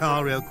take a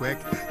call real quick.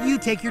 You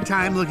take your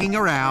time looking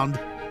around.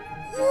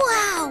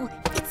 Wow!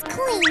 It's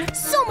clean,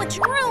 so much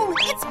room!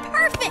 It's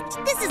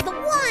perfect! This is the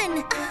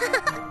one!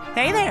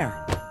 Hey there!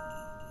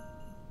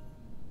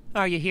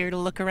 Are you here to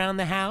look around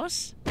the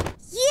house?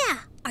 Yeah!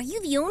 Are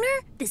you the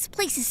owner? This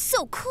place is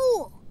so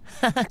cool!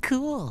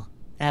 Cool.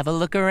 Have a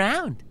look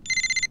around.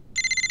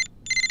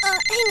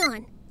 Hang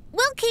on.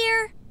 Wilk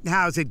here.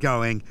 How's it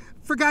going?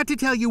 Forgot to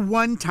tell you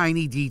one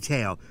tiny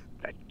detail.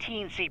 A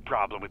teensy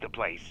problem with the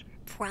place.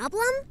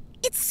 Problem?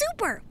 It's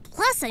super!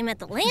 Plus, I met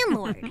the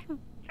landlord.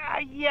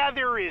 Yeah,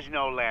 there is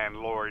no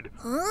landlord.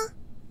 Huh?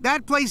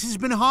 That place has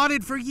been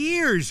haunted for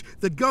years.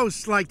 The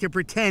ghosts like to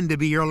pretend to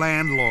be your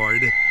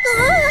landlord.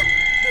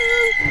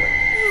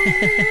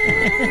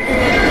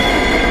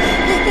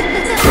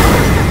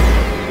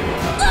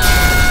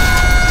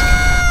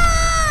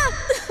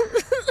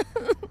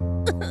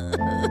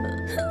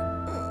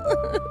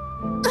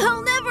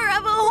 I'll never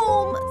have a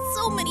home.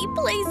 So many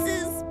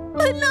places,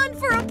 but none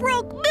for a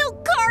broke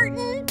milk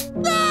carton.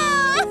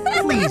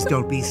 Please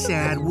don't be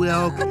sad,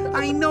 Wilk.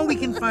 I know we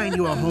can find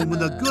you a home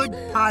with a good,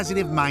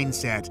 positive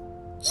mindset.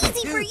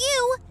 Easy for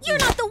you. You're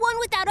not the one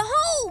without a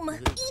home.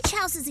 Each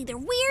house is either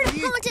weird,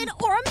 haunted,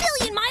 or a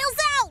million miles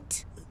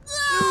out.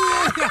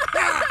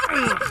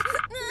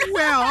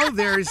 Well,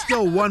 there's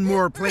still one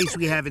more place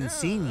we haven't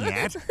seen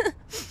yet.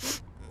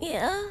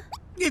 Yeah?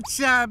 It's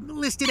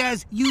listed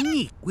as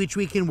unique, which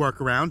we can work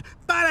around,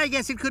 but I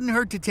guess it couldn't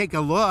hurt to take a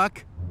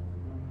look.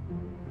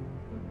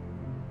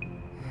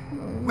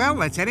 Well,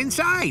 let's head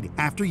inside.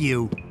 After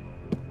you.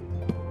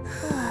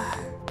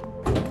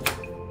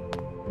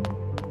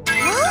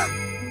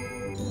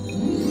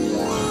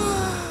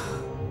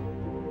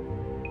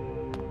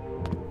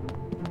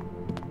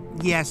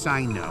 Yes,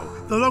 I know.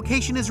 The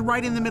location is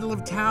right in the middle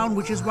of town,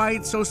 which is why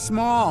it's so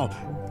small.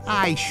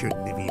 I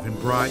shouldn't have even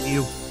brought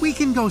you. We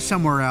can go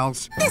somewhere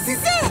else. This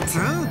is it!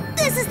 Huh?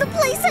 This is the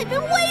place I've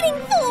been waiting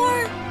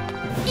for!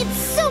 It's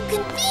so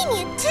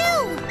convenient,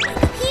 too!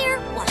 Wake up here,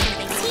 wash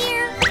my face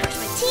here, brush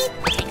my teeth,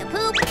 take a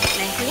poop,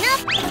 then clean up,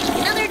 eat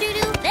another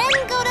doo-doo, then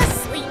go to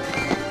sleep.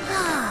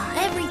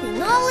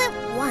 Everything all at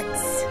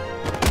once.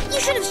 You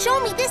should have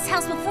shown me this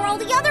house before all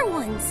the other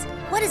ones.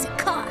 What does it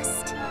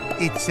cost?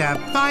 It's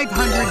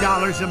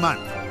 $500 a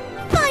month.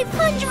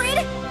 500?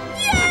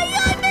 Yay,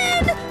 I'm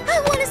in! I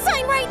want to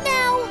sign right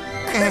now!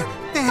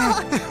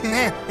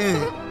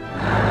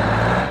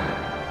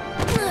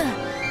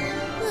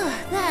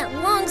 That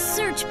long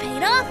search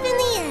paid off in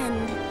the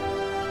end.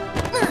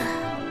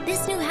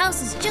 This new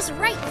house is just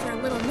right for a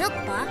little milk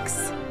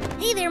box.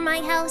 Hey there, my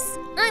house.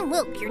 I'm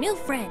Wilk, your new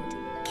friend.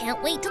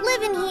 Can't wait to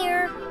live in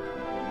here.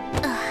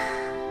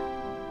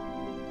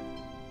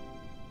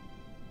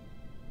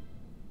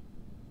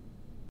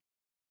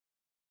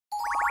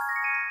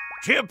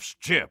 Chip's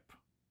chip.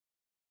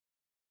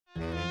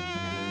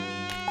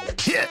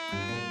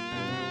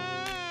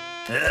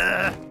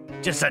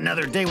 Just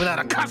another day without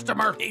a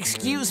customer.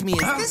 Excuse me,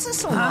 is this a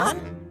salon?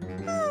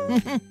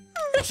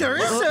 It sure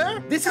is,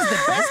 sir. This is the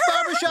best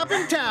barbershop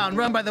in town,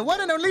 run by the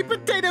one and only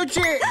Potato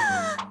Chip.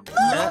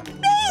 Look,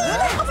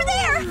 babe! Over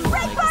there!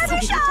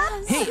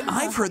 BreadBarbershop! Hey,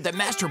 I've heard that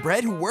Master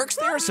Bread who works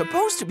there is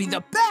supposed to be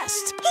the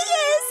best. He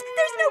is!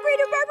 There's no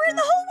greater barber in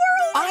the whole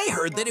world! I I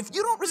heard that if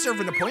you don't reserve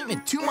an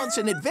appointment 2 months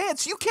in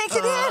advance, you can't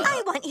get in.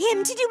 I want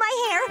him to do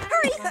my hair.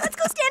 Hurry, let's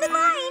go stand in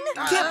line.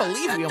 Can't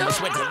believe we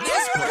almost went to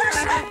this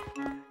place.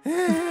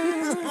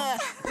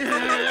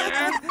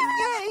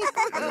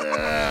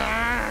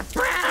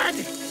 Brad!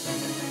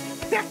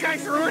 That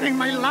guy's ruining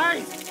my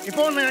life! If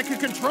only I could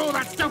control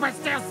that stupid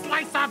stale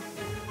slice up!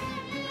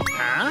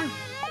 Huh?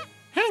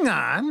 Hang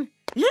on.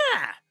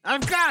 Yeah,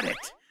 I've got it.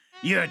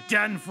 You're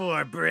done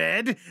for,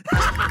 Bread.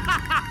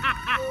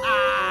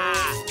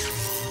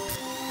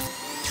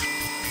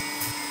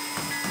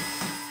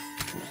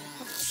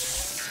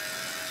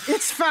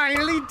 It's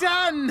finally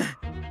done!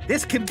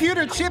 This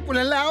computer chip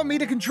will allow me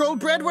to control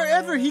Bread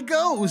wherever he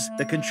goes.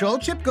 The control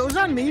chip goes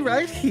on me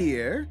right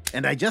here,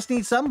 and I just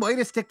need some way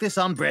to stick this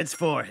on Bread's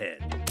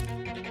forehead.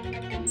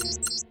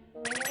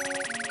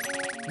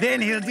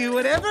 Then he'll do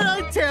whatever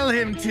I tell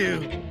him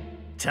to.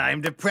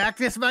 Time to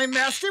practice my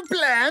master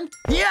plan.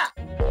 Yeah!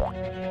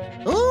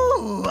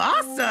 Ooh,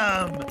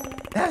 awesome!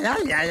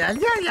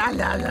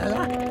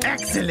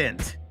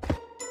 Excellent!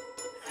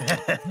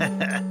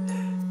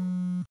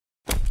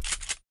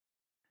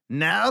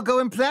 Now go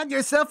and plant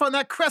yourself on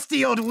that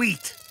crusty old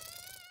wheat.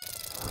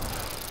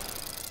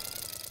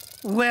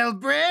 Well,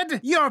 Bread,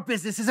 your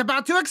business is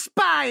about to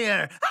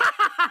expire.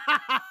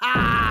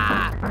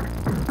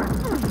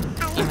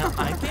 You know,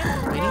 I've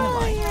been waiting in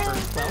line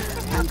for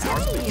 12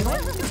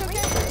 hours. It's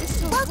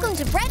okay. Welcome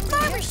to Bread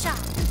Barbershop.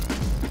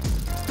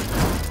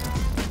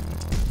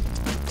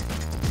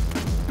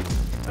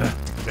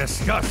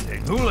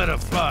 Disgusting. Who let a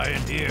fly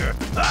in here?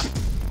 Huh?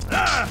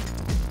 Ah,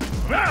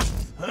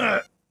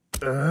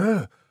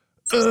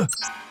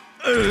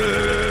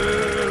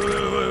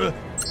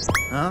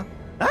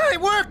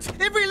 it worked!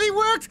 It really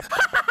worked!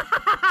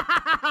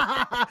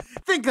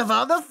 Think of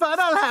all the fun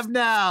I'll have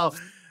now!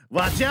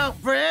 Watch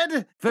out,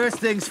 Bread! First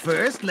things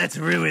first, let's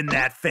ruin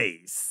that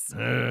face.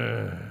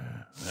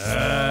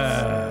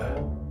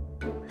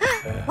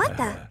 What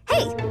the?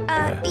 Hey,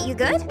 you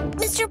good?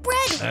 Mr.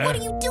 Bread, what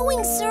are you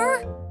doing,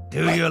 sir?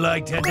 Do you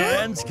like to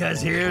dance?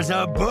 'Cause here's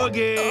a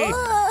boogie.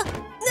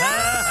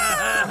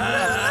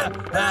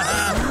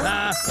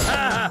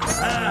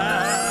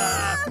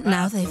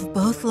 Now they've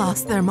both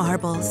lost their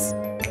marbles.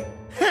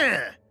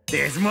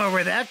 There's more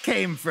where that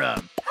came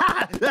from.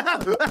 Is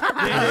that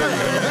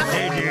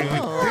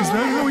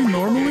how he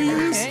normally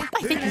is?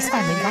 I think he's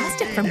finally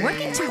lost it from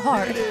working too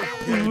hard.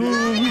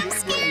 I'm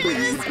scared of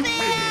this man.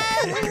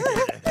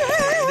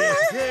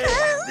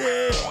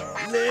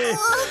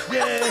 I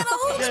can't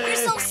hold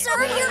yourself,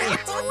 sir. You're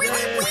acting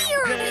really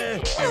weird.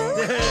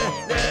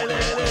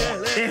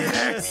 It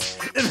hurts.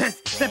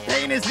 The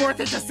pain is worth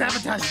it to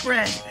sabotage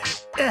Bread.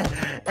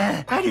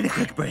 I need a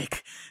quick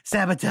break.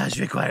 Sabotage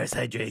requires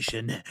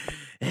hydration.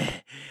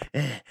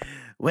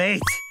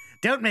 Wait,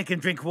 don't make him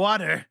drink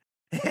water.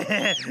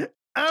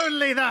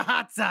 Only the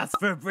hot sauce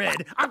for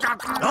Bread.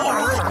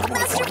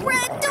 Master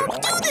Bread,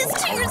 don't do this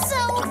to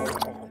yourself.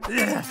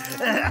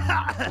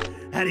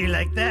 How do you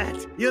like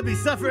that? You'll be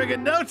suffering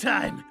in no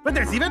time. But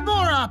there's even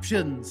more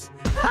options.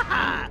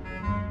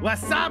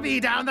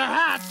 Wasabi down the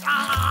hatch.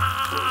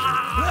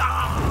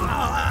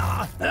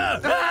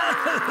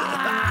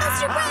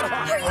 Master Bread,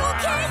 are you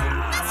okay?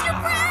 Master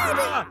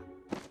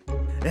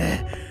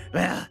Bread!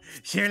 Well,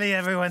 surely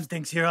everyone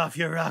thinks you're off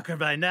your rocker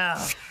by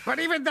now. But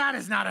even that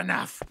is not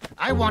enough.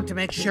 I want to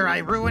make sure I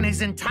ruin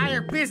his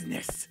entire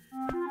business.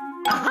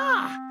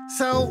 Aha!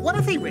 So what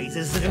if he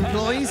raises the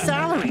employees'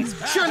 salaries?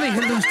 Surely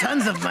he'll lose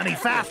tons of money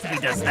fast if he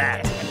does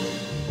that.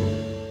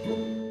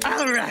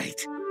 All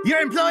right. Your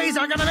employees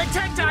are gonna make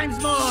 10 times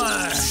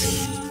more!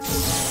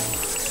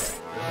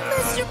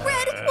 Mr.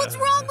 Bread, what's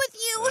wrong with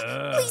you?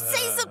 Please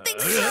say something,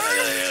 sir.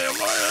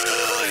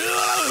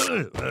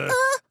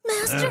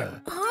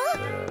 Master, huh?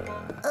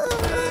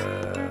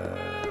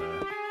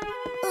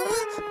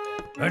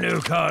 A new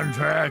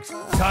contract.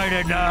 Sign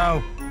it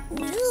now.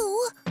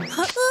 New?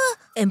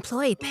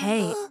 Employee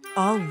pay.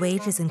 All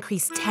wages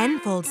increase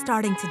tenfold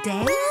starting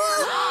today.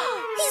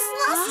 He's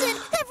lost it.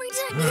 Every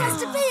time he has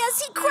to pay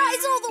us, he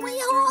cries all the way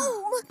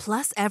home.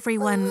 Plus,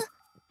 everyone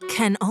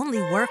can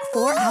only work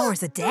 4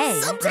 hours a day.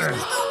 Sometimes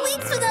we go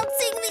weeks without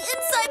seeing the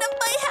inside of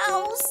my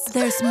house.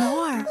 There's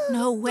more.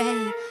 No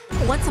way.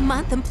 Once a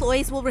month,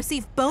 employees will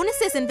receive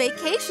bonuses and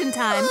vacation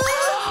time.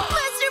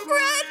 Master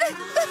Bread!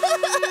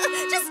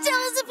 Just tell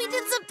us if he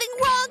did something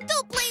wrong.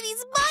 Don't play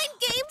these mind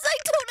games. I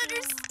don't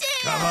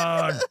understand. Come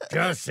on,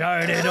 just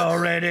sign it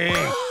already.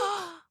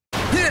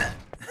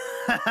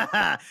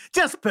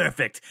 Just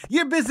perfect.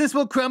 Your business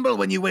will crumble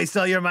when you waste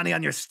all your money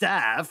on your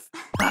staff.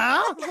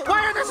 Huh?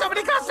 Why are there so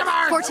many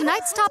customers? For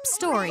tonight's top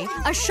story,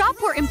 a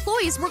shop where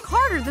employees work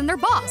harder than their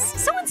boss.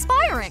 So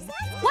inspiring.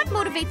 What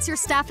motivates your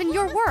staff in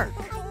your work?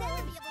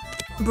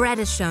 Bread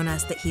has shown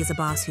us that he's a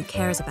boss who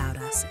cares about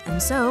us,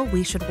 and so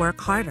we should work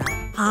harder.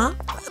 Huh?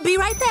 Be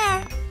right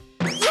there.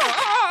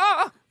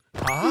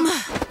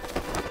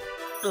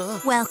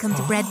 Welcome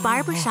to Bread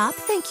Barbershop.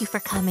 Thank you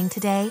for coming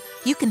today.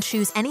 You can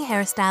choose any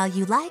hairstyle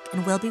you like,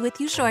 and we'll be with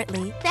you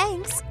shortly.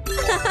 Thanks.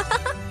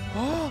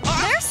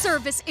 Their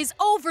service is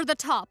over the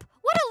top.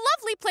 What a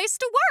lovely place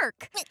to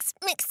work! Mix,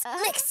 mix,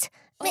 mix,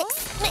 mix,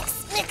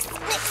 mix, mix,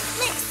 mix,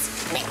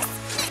 mix,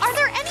 mix. Are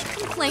there any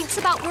complaints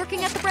about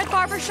working at the Bread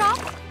Barber Shop?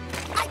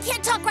 I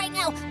can't talk right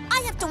now. I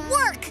have to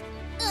work.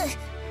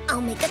 I'll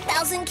make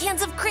 1,000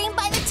 cans of cream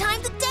by the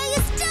time the day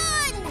is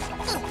done.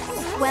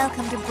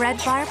 Welcome to Bread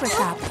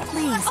Barbershop,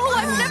 please. Oh,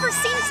 I've never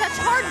seen such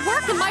hard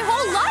work in my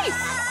whole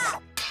life!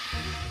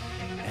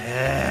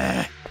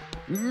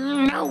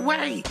 No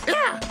way!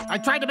 I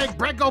tried to make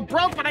bread go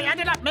broke, but I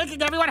ended up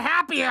making everyone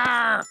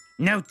happier!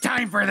 No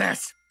time for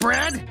this!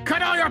 Bread,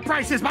 cut all your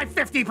prices by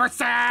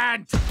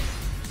 50%!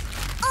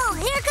 All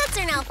haircuts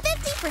are now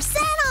 50%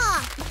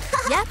 off!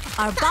 Yep,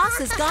 our boss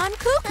has gone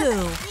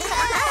cuckoo.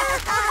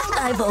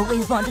 I've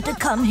always wanted to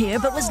come here,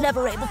 but was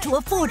never able to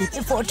afford it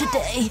before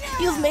today.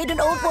 You've made an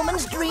old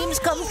woman's dreams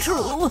come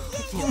true.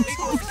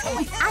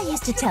 I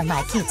used to tell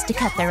my kids to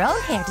cut their own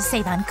hair to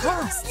save on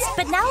costs,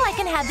 but now I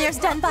can have theirs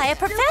done by a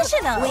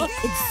professional. Wait,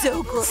 it's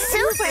so cool.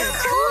 Super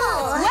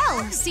cool!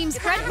 Well, seems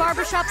Bread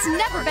Barbershop's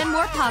never been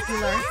more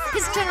popular.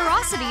 His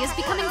generosity is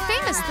becoming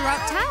famous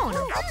throughout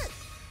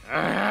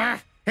town.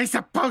 He's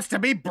supposed to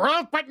be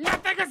broke, but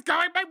nothing is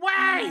going my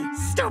way!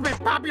 Stupid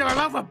popular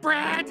loaf of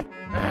bread!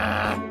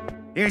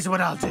 Here's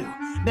what I'll do.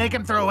 Make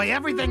him throw away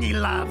everything he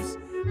loves.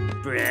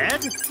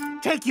 Bread,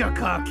 take your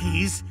car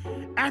keys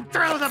and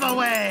throw them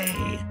away!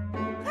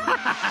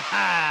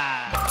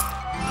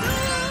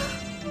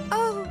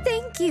 Oh,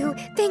 thank you.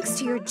 Thanks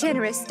to your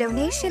generous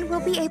donation, we'll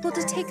be able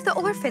to take the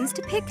orphans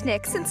to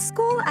picnics and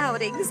school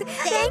outings.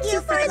 Thank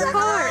you for the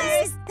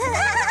cars!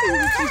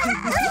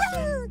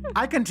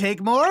 I can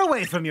take more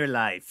away from your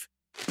life.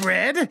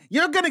 Bread,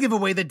 you're gonna give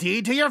away the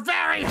deed to your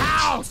very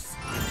house!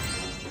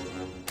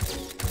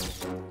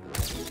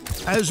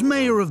 As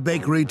mayor of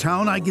Bakery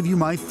Town, I give you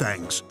my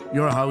thanks.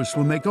 Your house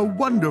will make a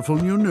wonderful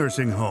new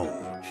nursing home.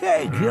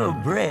 Thank you,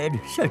 Bread.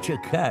 Such a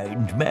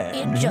kind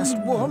man. It just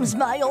warms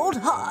my old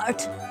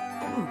heart.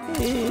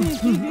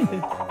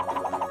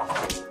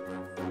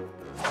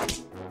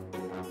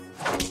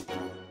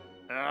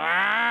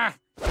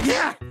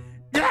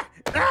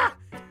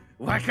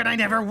 Why can I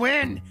never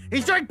win?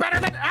 He's doing better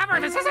than ever!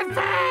 This isn't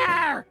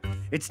fair!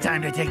 It's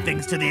time to take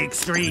things to the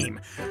extreme.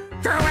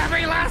 Throw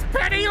every last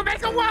penny you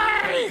make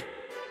away!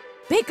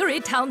 Bakery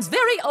Town's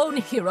very own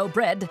hero,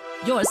 Bread.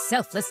 Your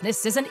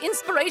selflessness is an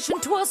inspiration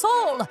to us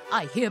all.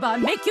 I hereby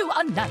make you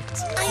a knight.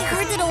 I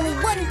heard that only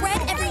one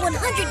bread every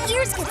 100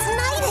 years gets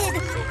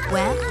knighted.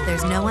 Well,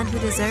 there's no one who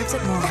deserves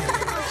it more.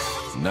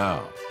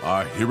 Now,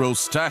 our hero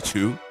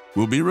statue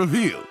will be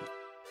revealed.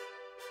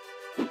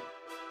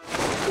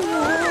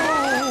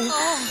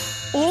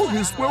 All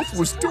his wealth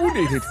was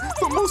donated.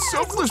 The most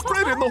selfless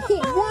bread in the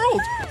whole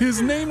world.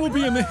 His name will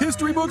be in the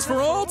history books for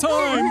all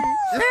time.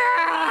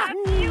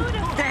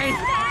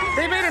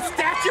 They made a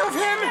statue of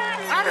him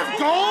out of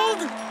gold?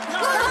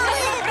 Long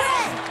live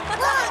bread!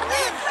 Long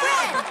live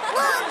bread!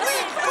 Long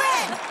live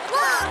bread!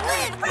 Long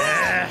live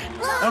bread!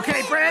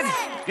 Okay, Bread.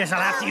 Guess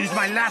I'll have to use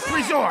my last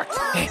resort.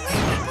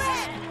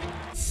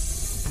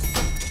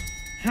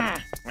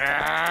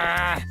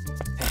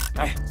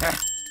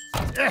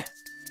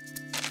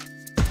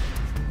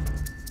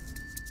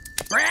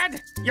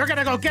 Bread, you're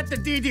gonna go get the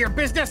deed to your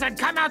business and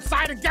come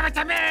outside and give it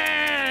to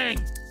me!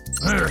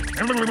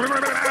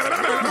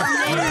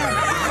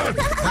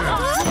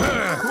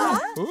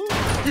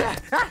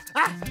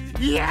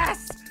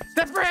 Yes!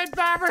 The Bread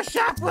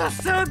Barbershop will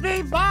soon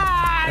be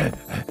mine!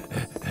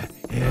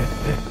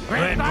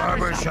 Bread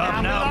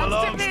Barbershop now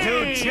belongs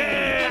to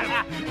Chip!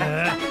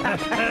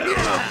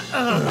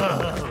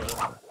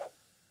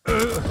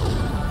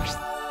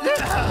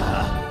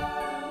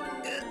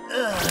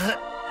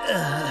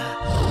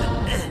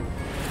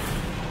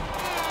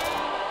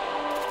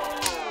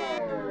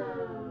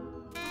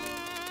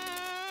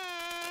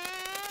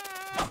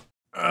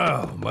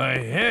 Oh, my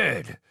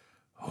head.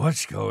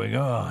 What's going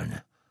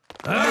on?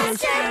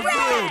 Master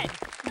Bread!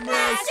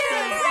 Master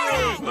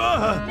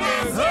Bread!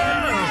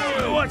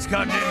 What's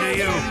gotten into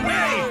you?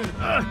 Hey!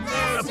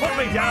 Put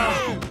me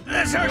down!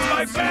 This hurts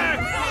my back!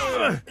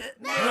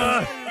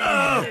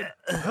 Hey!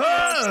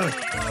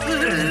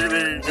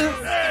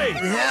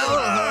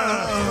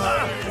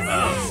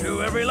 I'll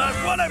sue every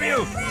last one of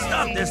you!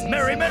 Stop this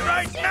merriment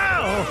right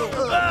now!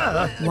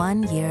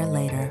 1 year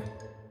later.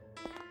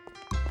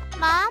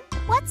 Mom,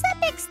 what's that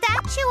big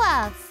statue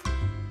of?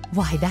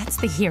 Why, that's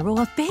the hero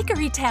of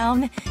Bakery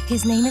Town.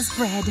 His name is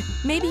Bread.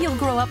 Maybe you'll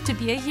grow up to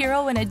be a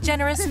hero and a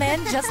generous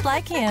man just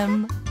like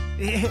him.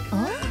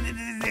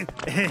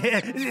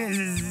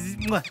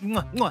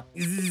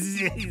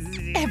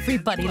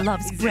 Everybody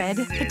loves Bread.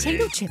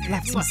 Potato Chip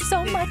loves him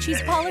so much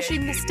he's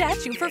polishing the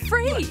statue for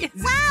free.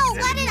 Wow,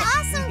 what an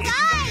awesome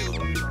guy!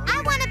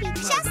 I want to be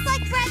just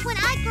like Bread when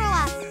I grow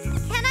up.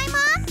 Can I,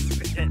 Mom?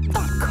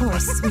 Of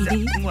course,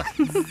 sweetie.